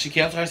what? She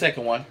canceled her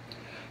second one.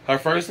 Her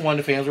first one,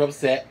 the fans were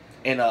upset.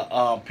 And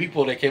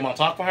people that came on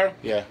talk for her,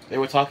 they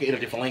were talking in a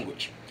different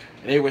language.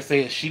 And they were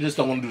saying she just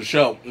don't want to do the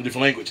show in a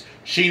different language.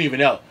 She didn't even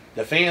know.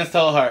 The fans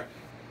told her,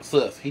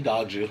 sis, he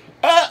dogged you.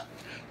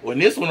 Well,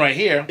 this one right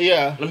here,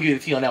 let me give you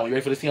the tea on that one. You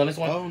ready for the tea on this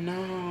one? Oh,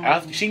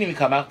 no. She didn't even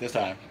come out this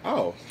time.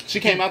 Oh.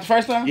 She came out the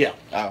first time? Yeah.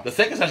 Oh. The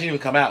second time she didn't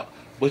even come out.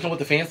 But you know what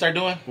the fans started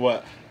doing?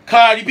 What?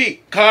 Cardi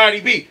B.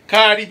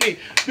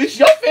 Bitch,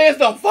 your fans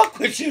don't fuck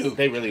with you.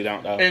 They really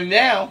don't, though. And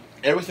now,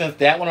 ever since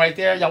that one right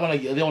there, y'all want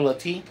a little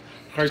tea?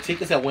 Her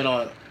tickets that went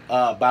on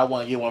buy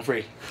one, get one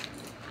free.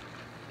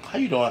 How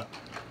you doing?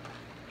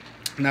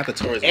 Not the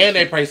tours. And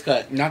they price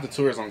cut. Not the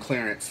tours on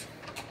clearance.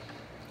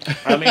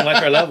 I mean,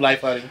 like her love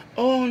life, honey.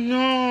 Oh, no.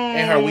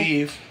 And her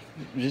weave.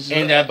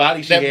 And that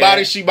body she had. That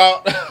body she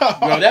bought.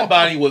 Bro, that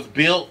body was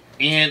built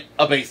in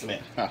a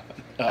basement.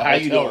 How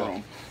you doing?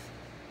 Room.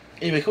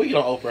 Anyway, can we get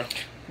on Oprah?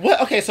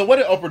 What? Okay, so what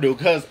did Oprah do?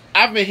 Because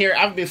I've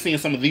been seeing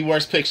some of the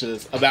worst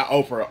pictures about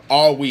Oprah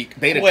all week.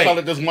 They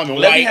colored this woman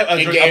white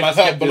and gave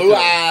her blue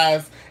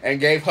eyes and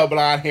gave her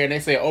blonde hair. And they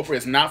say Oprah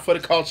is not for the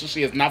culture.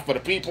 She is not for the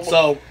people.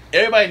 So,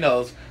 everybody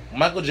knows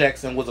Michael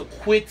Jackson was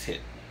acquitted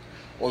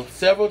on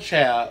several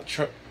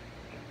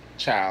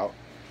child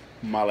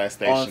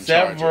molestation on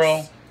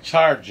several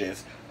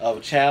charges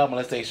of child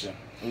molestation.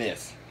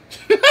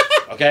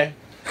 Okay?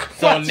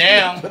 So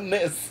now, girl,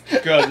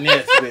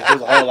 bitch, it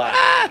was a whole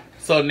lot.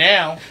 So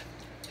now,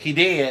 he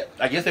dead.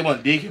 I guess they want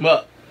to dig him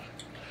up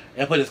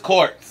and put his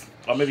corpse,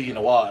 or maybe in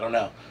the wall. I don't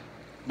know.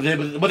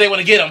 But they want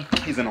to get him.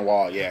 He's in the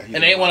wall, yeah.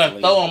 And they want to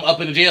throw him up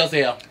in the jail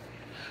cell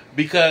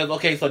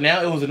because so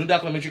now it was a new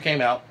documentary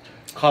came out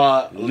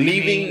called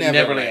Leaving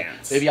Neverland.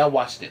 Maybe I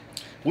watched it.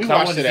 We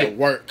watched it at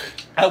work.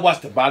 I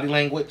watched the body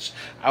language.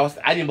 I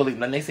didn't believe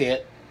nothing they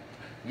said.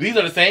 These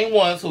are the same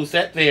ones who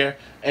sat there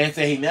and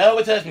said he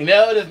never touched me,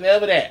 never this,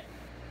 never that.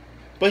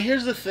 But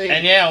here's the thing.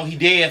 And now he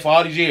dead for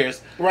all these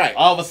years. Right.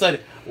 All of a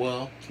sudden,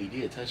 well, he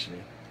did touch me.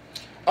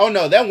 Oh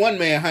no, that one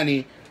man,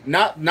 honey,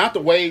 not the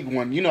Wade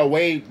one. You know,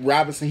 Wade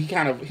Robinson.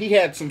 He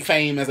had some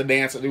fame as a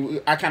dancer.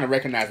 I kind of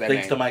recognize that.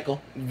 Thanks name. to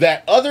Michael.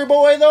 That other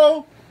boy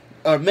though,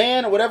 or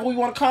man, or whatever we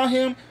want to call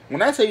him.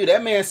 When I tell you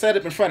that man sat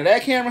up in front of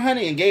that camera,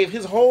 honey, and gave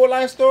his whole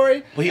life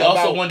story. But he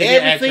also wanted to be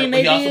an actor. But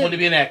he also wanted to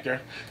be an actor.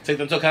 Take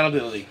them to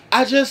accountability.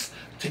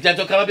 Take that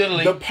to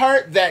accountability. The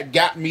part that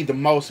got me the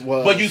most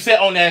was. But you said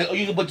on that.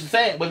 But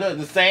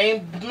the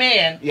same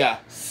man. Yeah.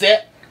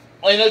 Sat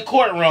in the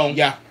courtroom.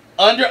 Yeah.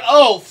 Under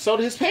oath. So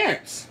did his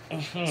parents.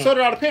 Mm-hmm. So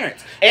did all the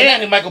parents.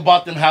 And Michael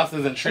bought them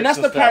houses and trips. And that's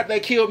the part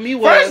that killed me.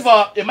 First of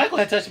all, if Michael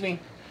had touched me,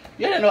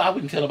 you didn't know I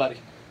wouldn't tell nobody.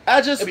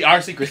 It'd be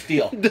our secret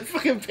still. The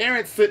fucking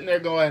parents sitting there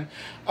going,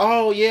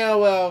 "Oh yeah,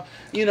 well,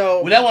 you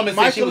know." When that woman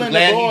said she was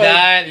glad he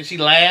died and she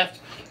laughed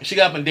and she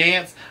got up and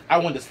danced, I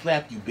wanted to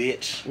slap you,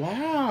 bitch.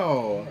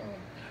 Wow.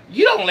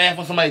 You don't laugh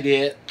when somebody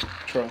dead.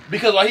 True.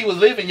 Because while he was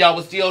living, y'all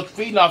was still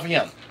feeding off of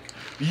him.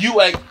 You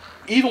like,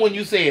 even when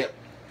you said,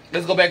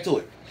 let's go back to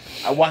it.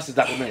 I watched this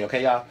documentary,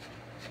 okay, y'all?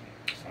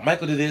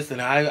 Michael did this,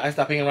 and I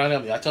stopped hanging around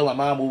him. I told my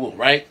mom, woo,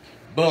 right?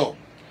 Boom.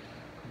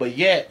 But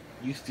yet,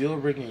 you still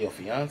bringing your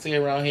fiance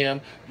around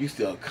him. You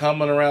still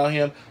coming around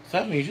him. So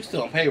that means you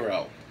still on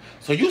payroll.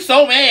 So you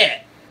so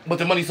mad, but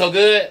the money's so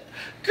good.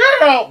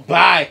 Girl,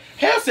 bye.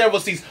 Have several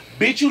seats.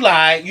 Bitch, you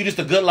lied. You just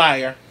a good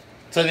liar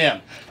to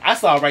them. I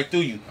saw right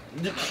through you.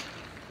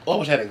 Oh, I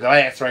wish I had a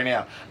glass right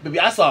now. Baby,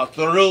 I saw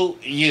through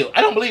you. I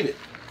don't believe it.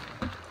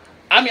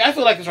 I mean, I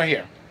feel like this right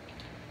here.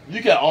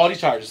 You got all these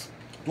charges.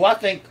 Do I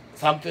think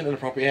something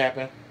inappropriate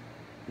happened?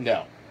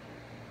 No.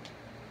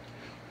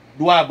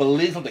 Do I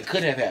believe something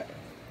could have happened?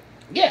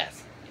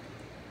 Yes.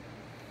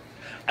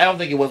 I don't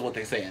think it was what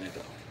they say in it,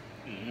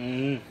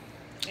 though.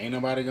 Ain't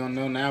nobody gonna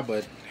know now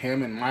but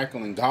him and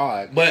Michael and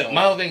God. But so.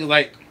 my whole thing is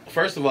like,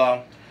 first of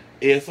all,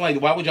 it's like,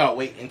 why would y'all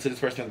wait until this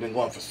person has been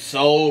going for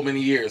so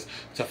many years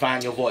to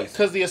find your voice?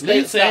 Because the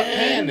estate stopped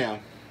paying them.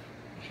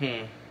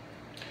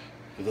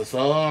 There's a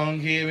song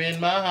here in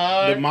my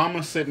heart. The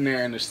mama sitting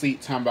there in the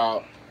seat talking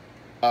about,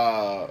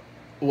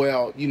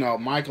 well, you know,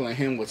 Michael and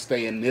him would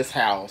stay in this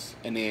house,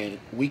 and then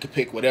we could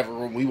pick whatever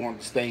room we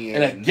wanted to stay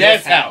in. In a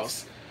guest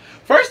house.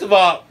 First of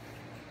all,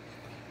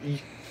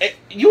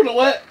 you know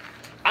what?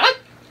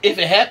 If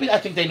it happened, I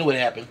think they knew it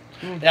happened.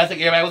 And I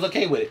think everybody was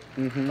okay with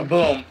it.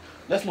 Boom.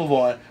 Let's move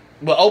on.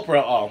 But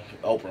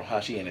Oprah,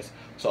 how she in this?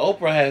 So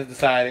Oprah has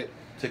decided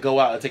to go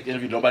out and take the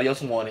interview nobody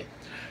else wanted.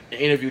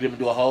 And interview them and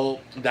do a whole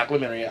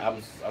documentary.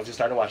 I just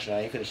started watching it.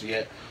 I ain't finished it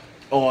yet.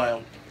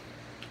 On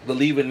the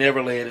Leaving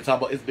Neverland and talk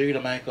about it's bigger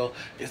than Michael.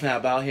 It's not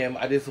about him.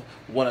 I just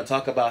want to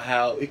talk about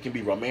how it can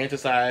be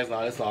romanticized and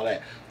all this and all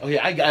that. Okay,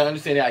 I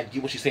understand that. I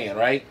get what she's saying,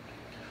 right?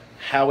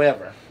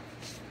 However,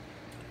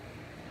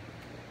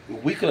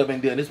 we could have been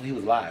doing this when he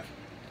was alive.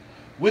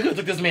 We could have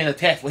took this man a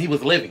test when he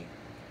was living.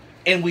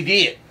 And we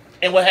did.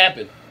 And what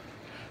happened?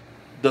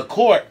 The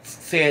court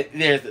said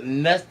there's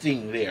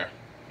nothing there.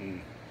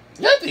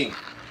 Nothing.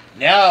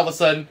 Now all of a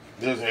sudden,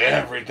 there's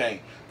everything.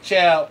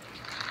 Child,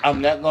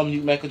 I'm not going to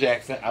mute Michael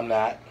Jackson. I'm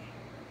not.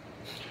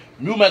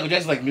 Mute Michael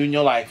Jackson like muting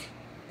your life.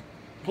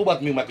 Who about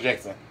to mute Michael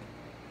Jackson?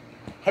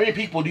 How many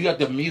people do you have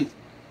to mute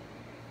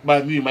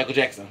by muting Michael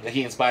Jackson that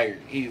he inspired,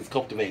 he's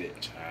cultivated?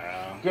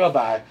 Girl,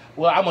 bye.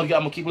 Well, I'm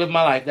gonna keep living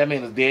my life. That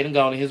man is dead and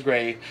gone in his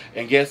grave.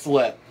 And guess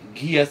what?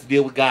 He has to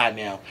deal with God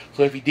now.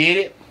 So if he did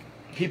it,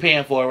 he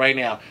paying for it right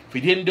now. If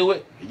he didn't do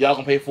it, y'all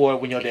gonna pay for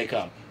it when your day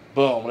come.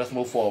 Boom. Let's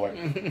move forward.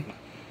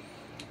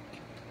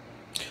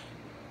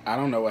 I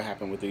don't know what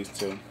happened with these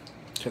two,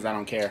 because I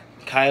don't care.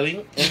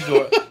 Kylie and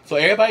Jordan. So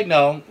everybody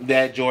know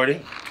that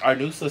Jordan, our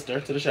new sister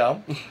to the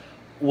show,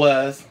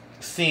 was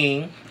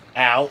seen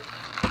out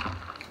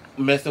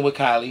messing with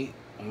Kylie,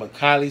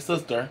 Kylie's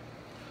sister,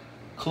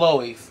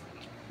 Chloe's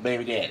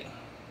baby daddy.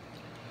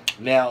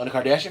 Now, in the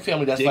Kardashian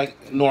family, that's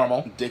like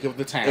normal. Dick of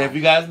the town. If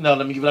you guys know,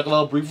 let me give you like a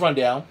little brief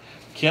rundown.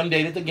 Kim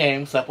dated the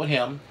game, slept with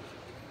him,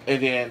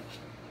 and then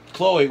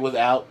Chloe was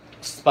out,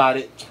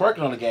 spotted twerking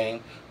on the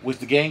game, which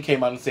the game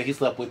came out and said he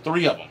slept with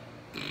 3 of them.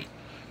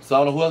 So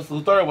I don't know who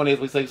the third one is,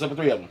 but he said he slept with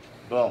 3 of them.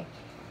 Boom.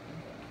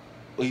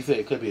 Well, he said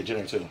it could be a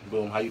Jenner too.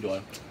 Boom. How you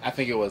doing? I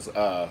think it was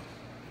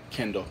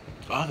Kendall.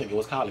 Oh, I think it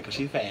was Kylie because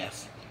she's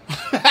fast.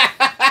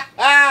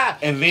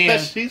 And then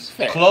she's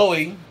fast.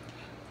 Chloe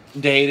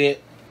dated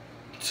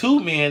 2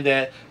 men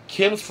that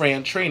Kim's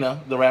friend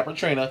Trina, the rapper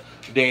Trina,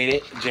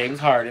 dated, James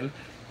Harden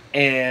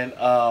and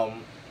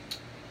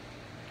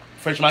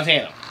French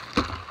Montana.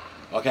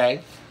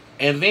 Okay?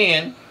 And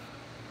then,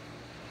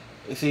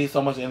 you see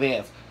so much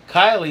advance.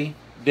 Kylie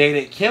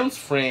dated Kim's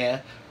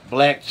friend,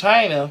 Black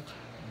China,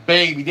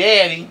 baby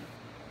daddy.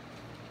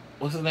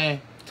 What's his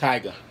name?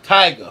 Tyga.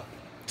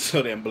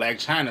 So then Black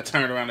China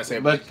turned around and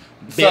said, bitch,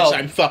 so,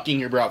 I'm fucking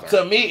your brother.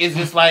 To me, it's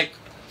just like,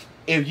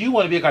 if you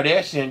want to be a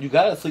Kardashian, you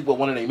gotta sleep with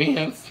one of their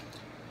men.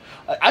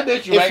 I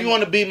bet you if you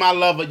want to be my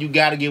lover, you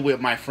gotta get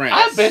with my friends.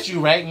 I bet you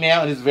right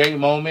now, in this very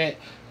moment,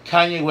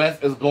 Kanye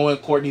West is blowing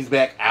Courtney's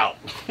back out.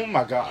 Oh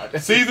my God.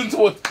 Season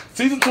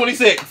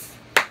 26.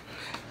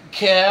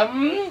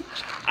 Kim,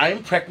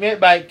 I'm pregnant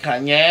by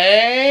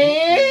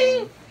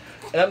Kanye.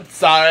 And I'm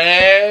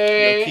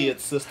sorry. Your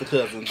kid's sister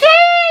cousin.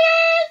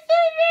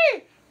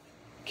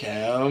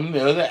 Kim,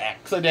 there was an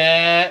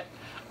accident.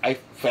 I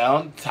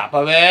found top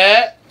of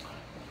it.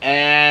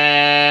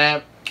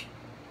 And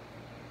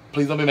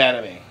please don't be mad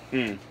at me.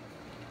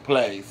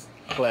 Please.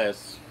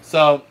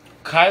 So,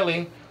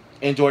 Kylie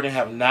and Jordan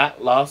have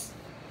not lost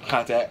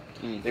contact.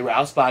 They were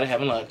out spotted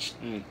having lunch.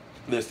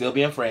 They're still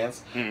being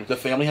friends. The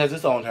family has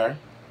disowned her.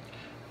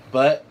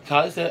 But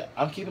Kylie said,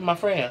 I'm keeping my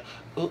friend.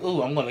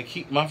 Ooh, I'm going to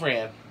keep my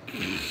friend.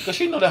 Because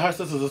she know that her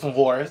sisters are some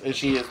whores, and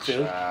she is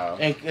too. Wow.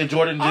 And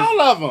Jordan just... All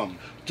of them.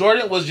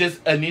 Jordan was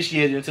just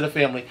initiated into the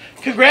family.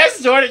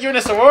 Congrats, Jordan. You're in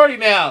a sorority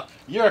now.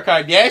 You're a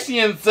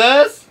Kardashian,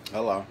 sus.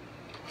 Hello.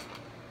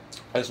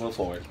 Let's move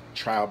forward.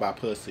 Trial by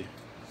pussy.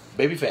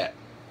 Baby fat.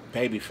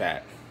 Baby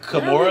fat.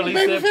 Kamora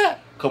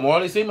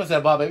Lee Simmons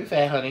said, "Bob, baby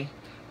fat, honey."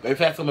 Baby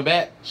Fat's coming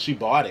back. She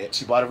bought it.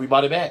 She bought it. We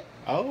bought it back.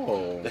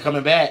 Oh. They're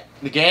coming back.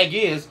 The gag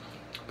is,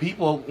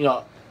 people,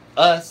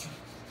 us,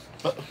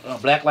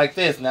 black like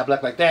this, not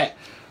black like that,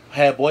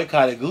 had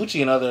boycotted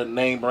Gucci and other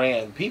name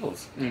brand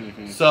peoples.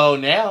 Mm-hmm. So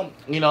now,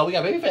 we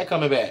got Baby Fat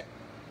coming back.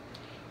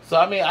 So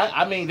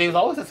I mean, there's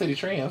always a City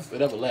Trends. It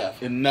never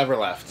left. It never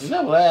left. It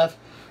never left.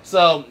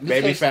 So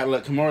Baby Fat,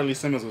 look, Kimora Lee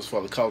Simmons was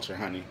for the culture,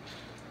 honey.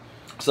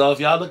 So if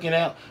y'all looking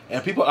out,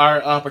 and people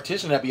are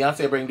petitioning that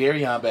Beyonce bring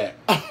Darion back.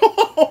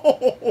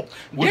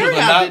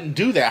 Darion didn't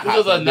do that. Which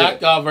was a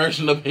knockout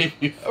version of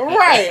Baby Fat.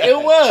 Right, it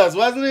was,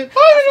 wasn't it?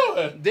 How you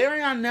doing?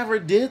 Darion never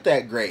did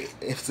that great,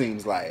 it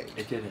seems like.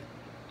 It didn't.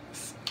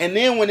 And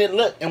then when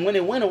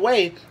it went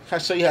away, I'll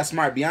show you how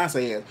smart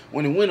Beyonce is.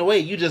 When it went away,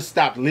 you just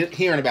stopped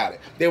hearing about it.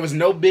 There was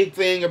no big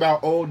thing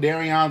about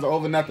Darion's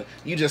over nothing.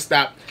 You just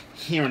stopped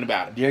hearing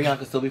about it. Darion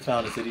can still be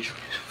found in City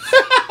Trends.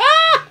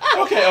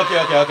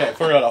 Okay.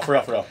 For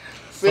real.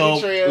 So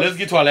let's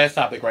get to our last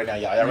topic right now,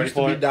 y'all. Y'all ready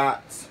for it?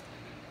 Dots.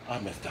 I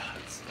miss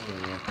dots.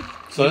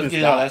 So let's get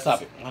to our last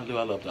topic. I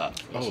love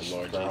dots. Oh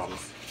Lord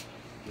Jesus.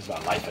 It's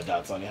about life at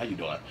Dots, honey. How you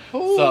doing?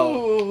 Ooh.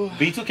 So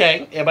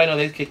B2K, everybody know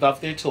they kicked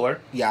off their tour.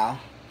 Yeah.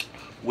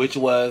 Which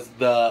was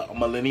the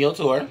Millennial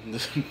Tour,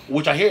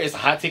 which I hear is a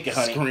hot ticket,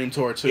 honey. Scream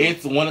Tour too.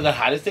 It's one of the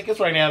hottest tickets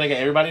right now. They got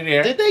everybody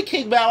there. Did they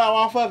kick Bow Wow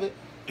off of it?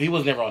 He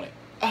was never on it.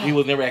 Oh. He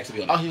was never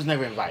actually on it. Oh, he was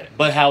never invited.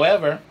 But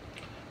however,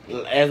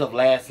 as of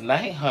last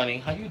night, honey,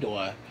 how you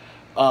doing?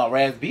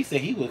 Raz B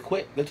said he would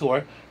quit the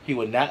tour. He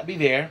would not be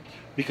there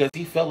because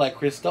he felt like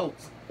Chris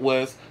Stokes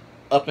was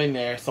up in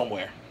there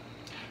somewhere.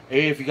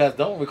 If you guys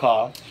don't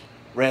recall,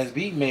 Raz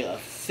B made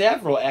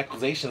several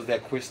accusations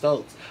that Chris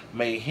Stokes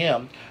made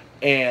him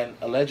and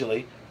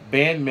allegedly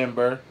band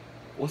member,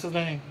 what's his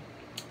name?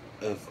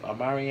 It's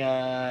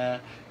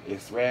Amarian,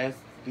 it's Raz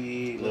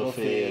B, Lil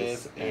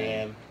Fizz,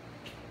 and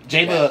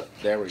J Bug.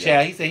 There we go.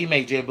 Chad, he said he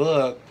made J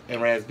Bug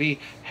and Raz B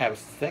have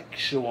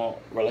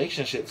sexual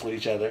relationships with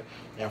each other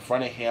in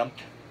front of him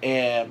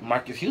and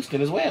Marcus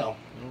Houston as well.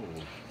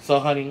 Ooh. So,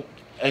 honey,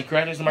 and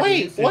congratulations to Marcus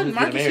Houston. Wasn't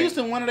Marcus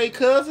Houston one of their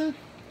cousins?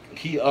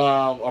 He,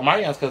 or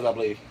Marian's cousin, I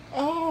believe.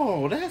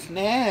 Oh, that's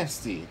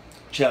nasty.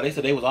 Child, they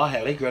said they was all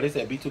having. They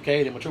said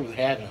B2K, them Mature was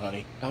having,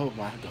 honey. Oh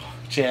my God.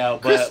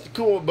 Child, Chris,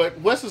 cool, but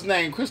what's his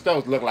name? Chris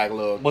Stokes looked like a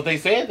little. But they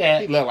said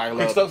that He looked like a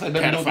Chris little. Stokes had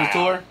nothing to do with this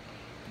tour.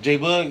 J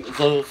Bug,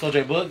 so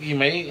J Bug,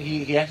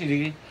 he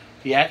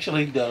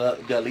actually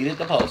deleted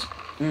the post.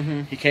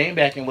 Mm-hmm. He came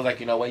back and was like,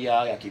 you know what,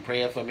 y'all keep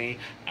praying for me.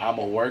 I'm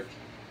gonna work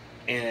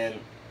in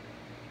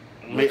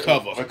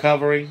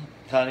recovery,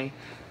 honey.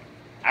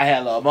 I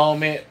had a little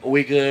moment.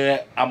 We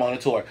good. I'm on a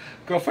tour.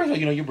 Girl, first of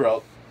all, you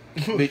broke.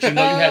 Bitch, you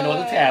have no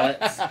other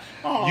talents.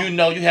 You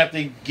know you have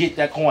to get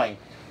that coin.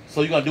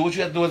 So you're going to do what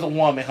you have to do as a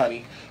woman,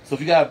 honey. So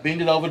if you got to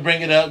bend it over,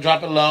 bring it up,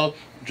 drop it low,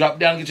 drop it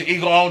down, get your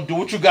ego on, do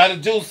what you got to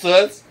do,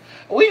 sis.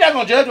 We not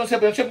going to judge on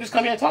Sippin. Just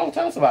come here and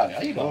tell us about it.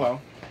 How you doing?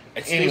 Well,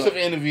 exclusive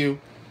interview.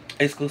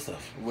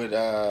 Exclusive. With,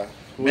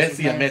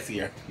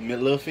 Messier.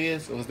 Lil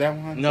Fizz? Was that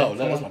one? No,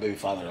 that was my baby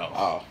father, though.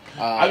 Oh.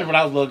 I remember when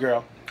I was a little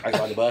girl, I used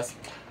to ride the bus.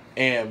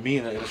 And me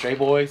and the straight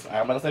boys, I'm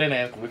not gonna say their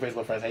names because we're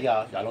Facebook friends. Hey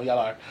y'all know who y'all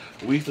are.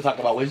 We used to talk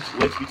about which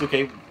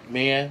B2K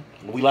man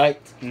we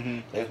liked. Mm-hmm.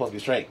 They were supposed to be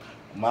straight.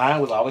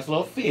 Mine was always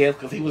Lil Fizz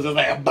because he was just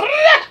like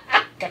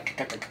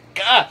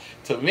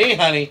to me,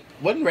 honey.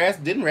 Didn't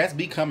Raz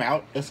B come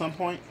out at some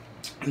point?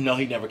 No,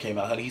 he never came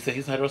out, honey. He said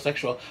he's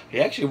heterosexual.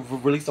 He actually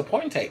released a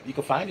porn tape. You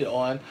can find it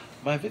on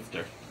my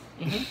Visitor.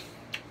 Mm-hmm.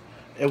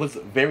 It was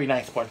a very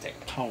nice porn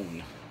tape.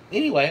 Tone.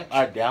 Anyway,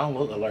 our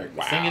download alert.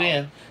 Wow. Sing it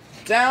in.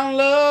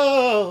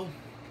 Download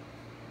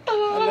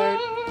alert.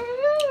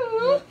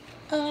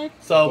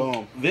 So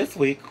Boom. this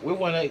week we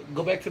want to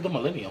go back to the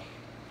millennial.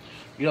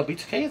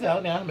 B2K is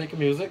out now making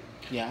music.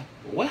 Yeah.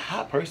 What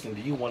hot person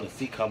do you want to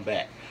see come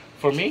back?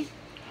 For me,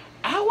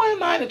 I wouldn't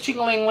mind if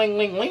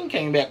Ching-a-ling-ling-ling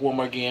came back one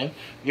more again.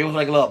 It was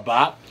like a little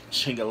bop.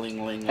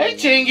 Ching-a-ling-ling. Hey,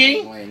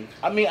 Chingy.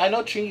 I mean, I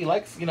know Chingy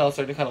likes,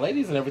 certain kind of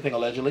ladies and everything,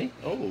 allegedly.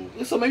 Oh.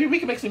 So maybe we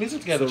can make some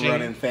music together, It's a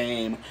running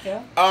theme.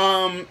 Yeah.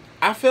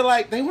 I feel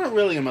like they weren't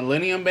really a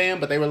millennium band,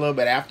 but they were a little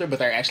bit after, but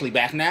they're actually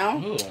back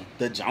now. Ooh.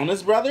 The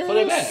Jonas Brothers. So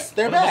they're back.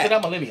 They're back. They're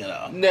not millennial,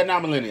 though. They're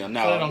not millennium,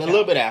 no. So They're a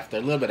little bit after.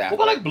 What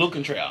about like Blue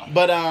Control?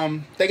 But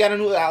they got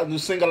a new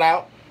single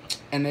out,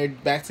 and they're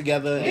back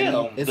together,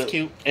 and it's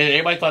cute. And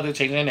everybody thought they were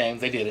changing their names.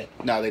 They didn't.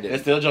 No, they didn't.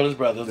 They're still Jonas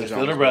Brothers. They're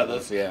still the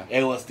brothers. Yeah.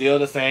 It was still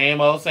the same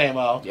old, same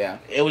old. Yeah.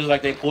 It was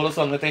like they pulled a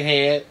song that they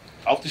had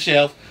off the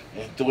shelf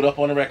and threw it up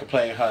on the record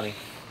player, honey.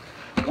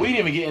 We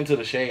didn't even get into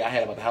the shade I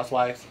had about the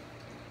Housewives.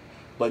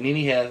 But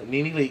Nene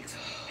Leakes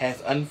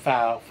has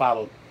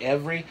unfollowed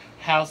every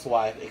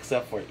housewife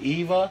except for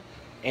Eva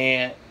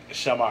and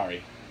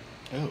Shamari.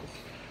 Oh.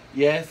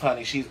 Yes,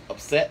 honey. She's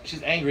upset.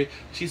 She's angry.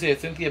 She said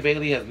Cynthia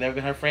Bailey has never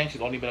been her friend.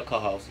 She's only been a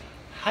co-host.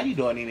 How you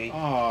doing, Nene?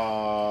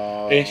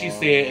 Aww. And she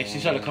said, and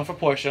she's trying to comfort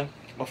Portia.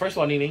 Well, first of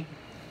all, Nene,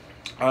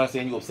 I'm not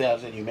saying you upset.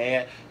 I'm saying you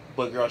mad.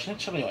 But girl, chill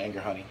your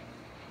anger, honey.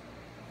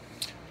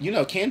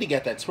 Candy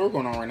got that tour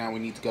going on right now. We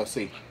need to go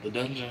see. The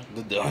Dungeon.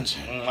 The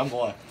Dungeon. I'm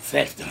going.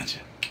 Sex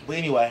Dungeon. But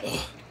anyway,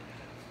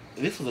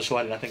 This was a show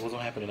I did not think was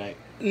gonna happen tonight.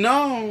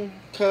 No,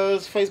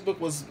 because Facebook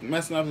was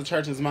messing up the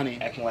church's money.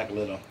 Acting like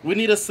little. We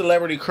need a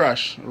celebrity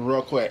crush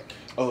real quick.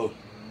 Oh,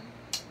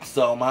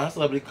 so my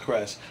celebrity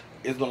crush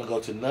is gonna go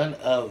to none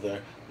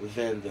other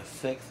than the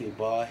sexy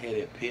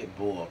bald-headed pit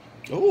bull.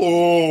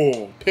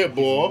 Oh, pit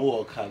bull.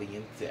 Bull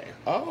caliente.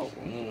 Oh,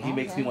 He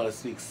makes me want to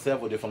speak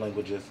several different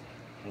languages.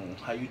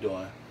 How you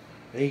doing?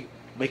 They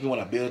make me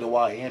want to build a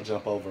wall and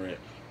jump over it.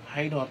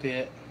 How you doing,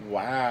 Pit?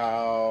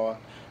 Wow.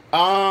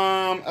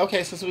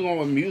 Okay, since we went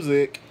with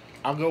music,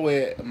 I'll go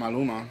with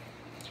Maluma.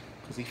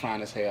 Because he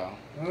fine as hell.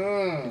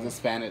 He's a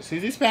Spanish.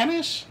 Is he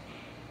Spanish?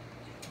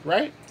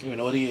 Right? You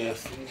know what he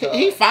is.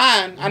 He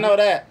fine. I know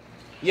that.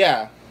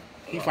 Yeah.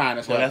 He fine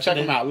as hell. Well, Check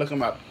him out. Look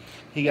him up.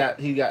 He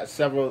got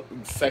several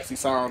sexy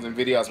songs and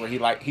videos where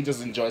he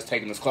just enjoys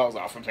taking his clothes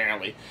off,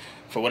 apparently.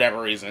 For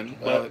whatever reason.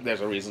 Well,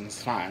 There's a reason.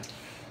 It's fine.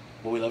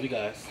 Well, we love you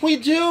guys. We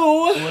do.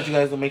 We want you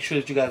guys to make sure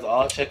that you guys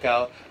all check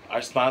out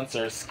our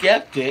sponsor,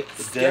 Skeptic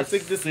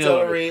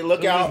Distillery.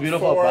 Look out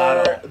for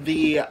bottle.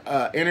 the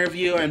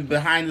interview and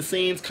behind the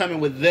scenes coming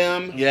with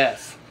them.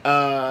 Yes.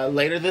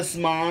 Later this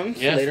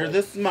month. Yes. Later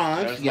this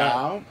month,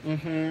 y'all.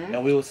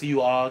 And we will see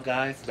you all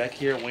guys back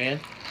here when?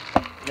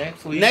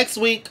 Next week. Next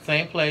week.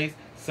 Same place,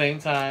 same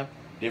time,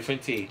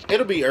 different tea.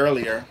 It'll be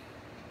earlier.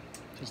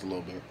 Just a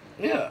little bit.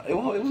 Yeah, it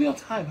will be on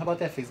time. How about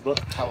that, Facebook?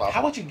 Hello. How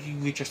about you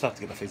get your stuff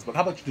together, Facebook?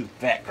 How about you do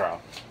that, girl?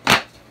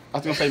 I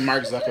was going to say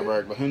Mark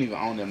Zuckerberg, but who don't even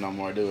own them no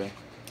more, do we?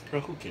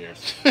 Girl, who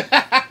cares?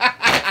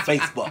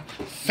 Facebook.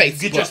 Facebook.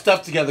 Get your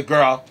stuff together,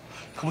 girl.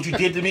 What you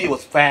did to me, it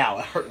was foul.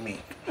 It hurt me.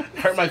 It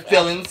hurt my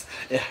feelings.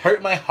 It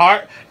hurt my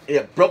heart.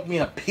 It broke me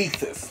in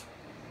pieces.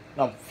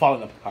 I'm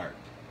falling apart.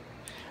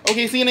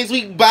 Okay, see you next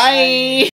week. Bye.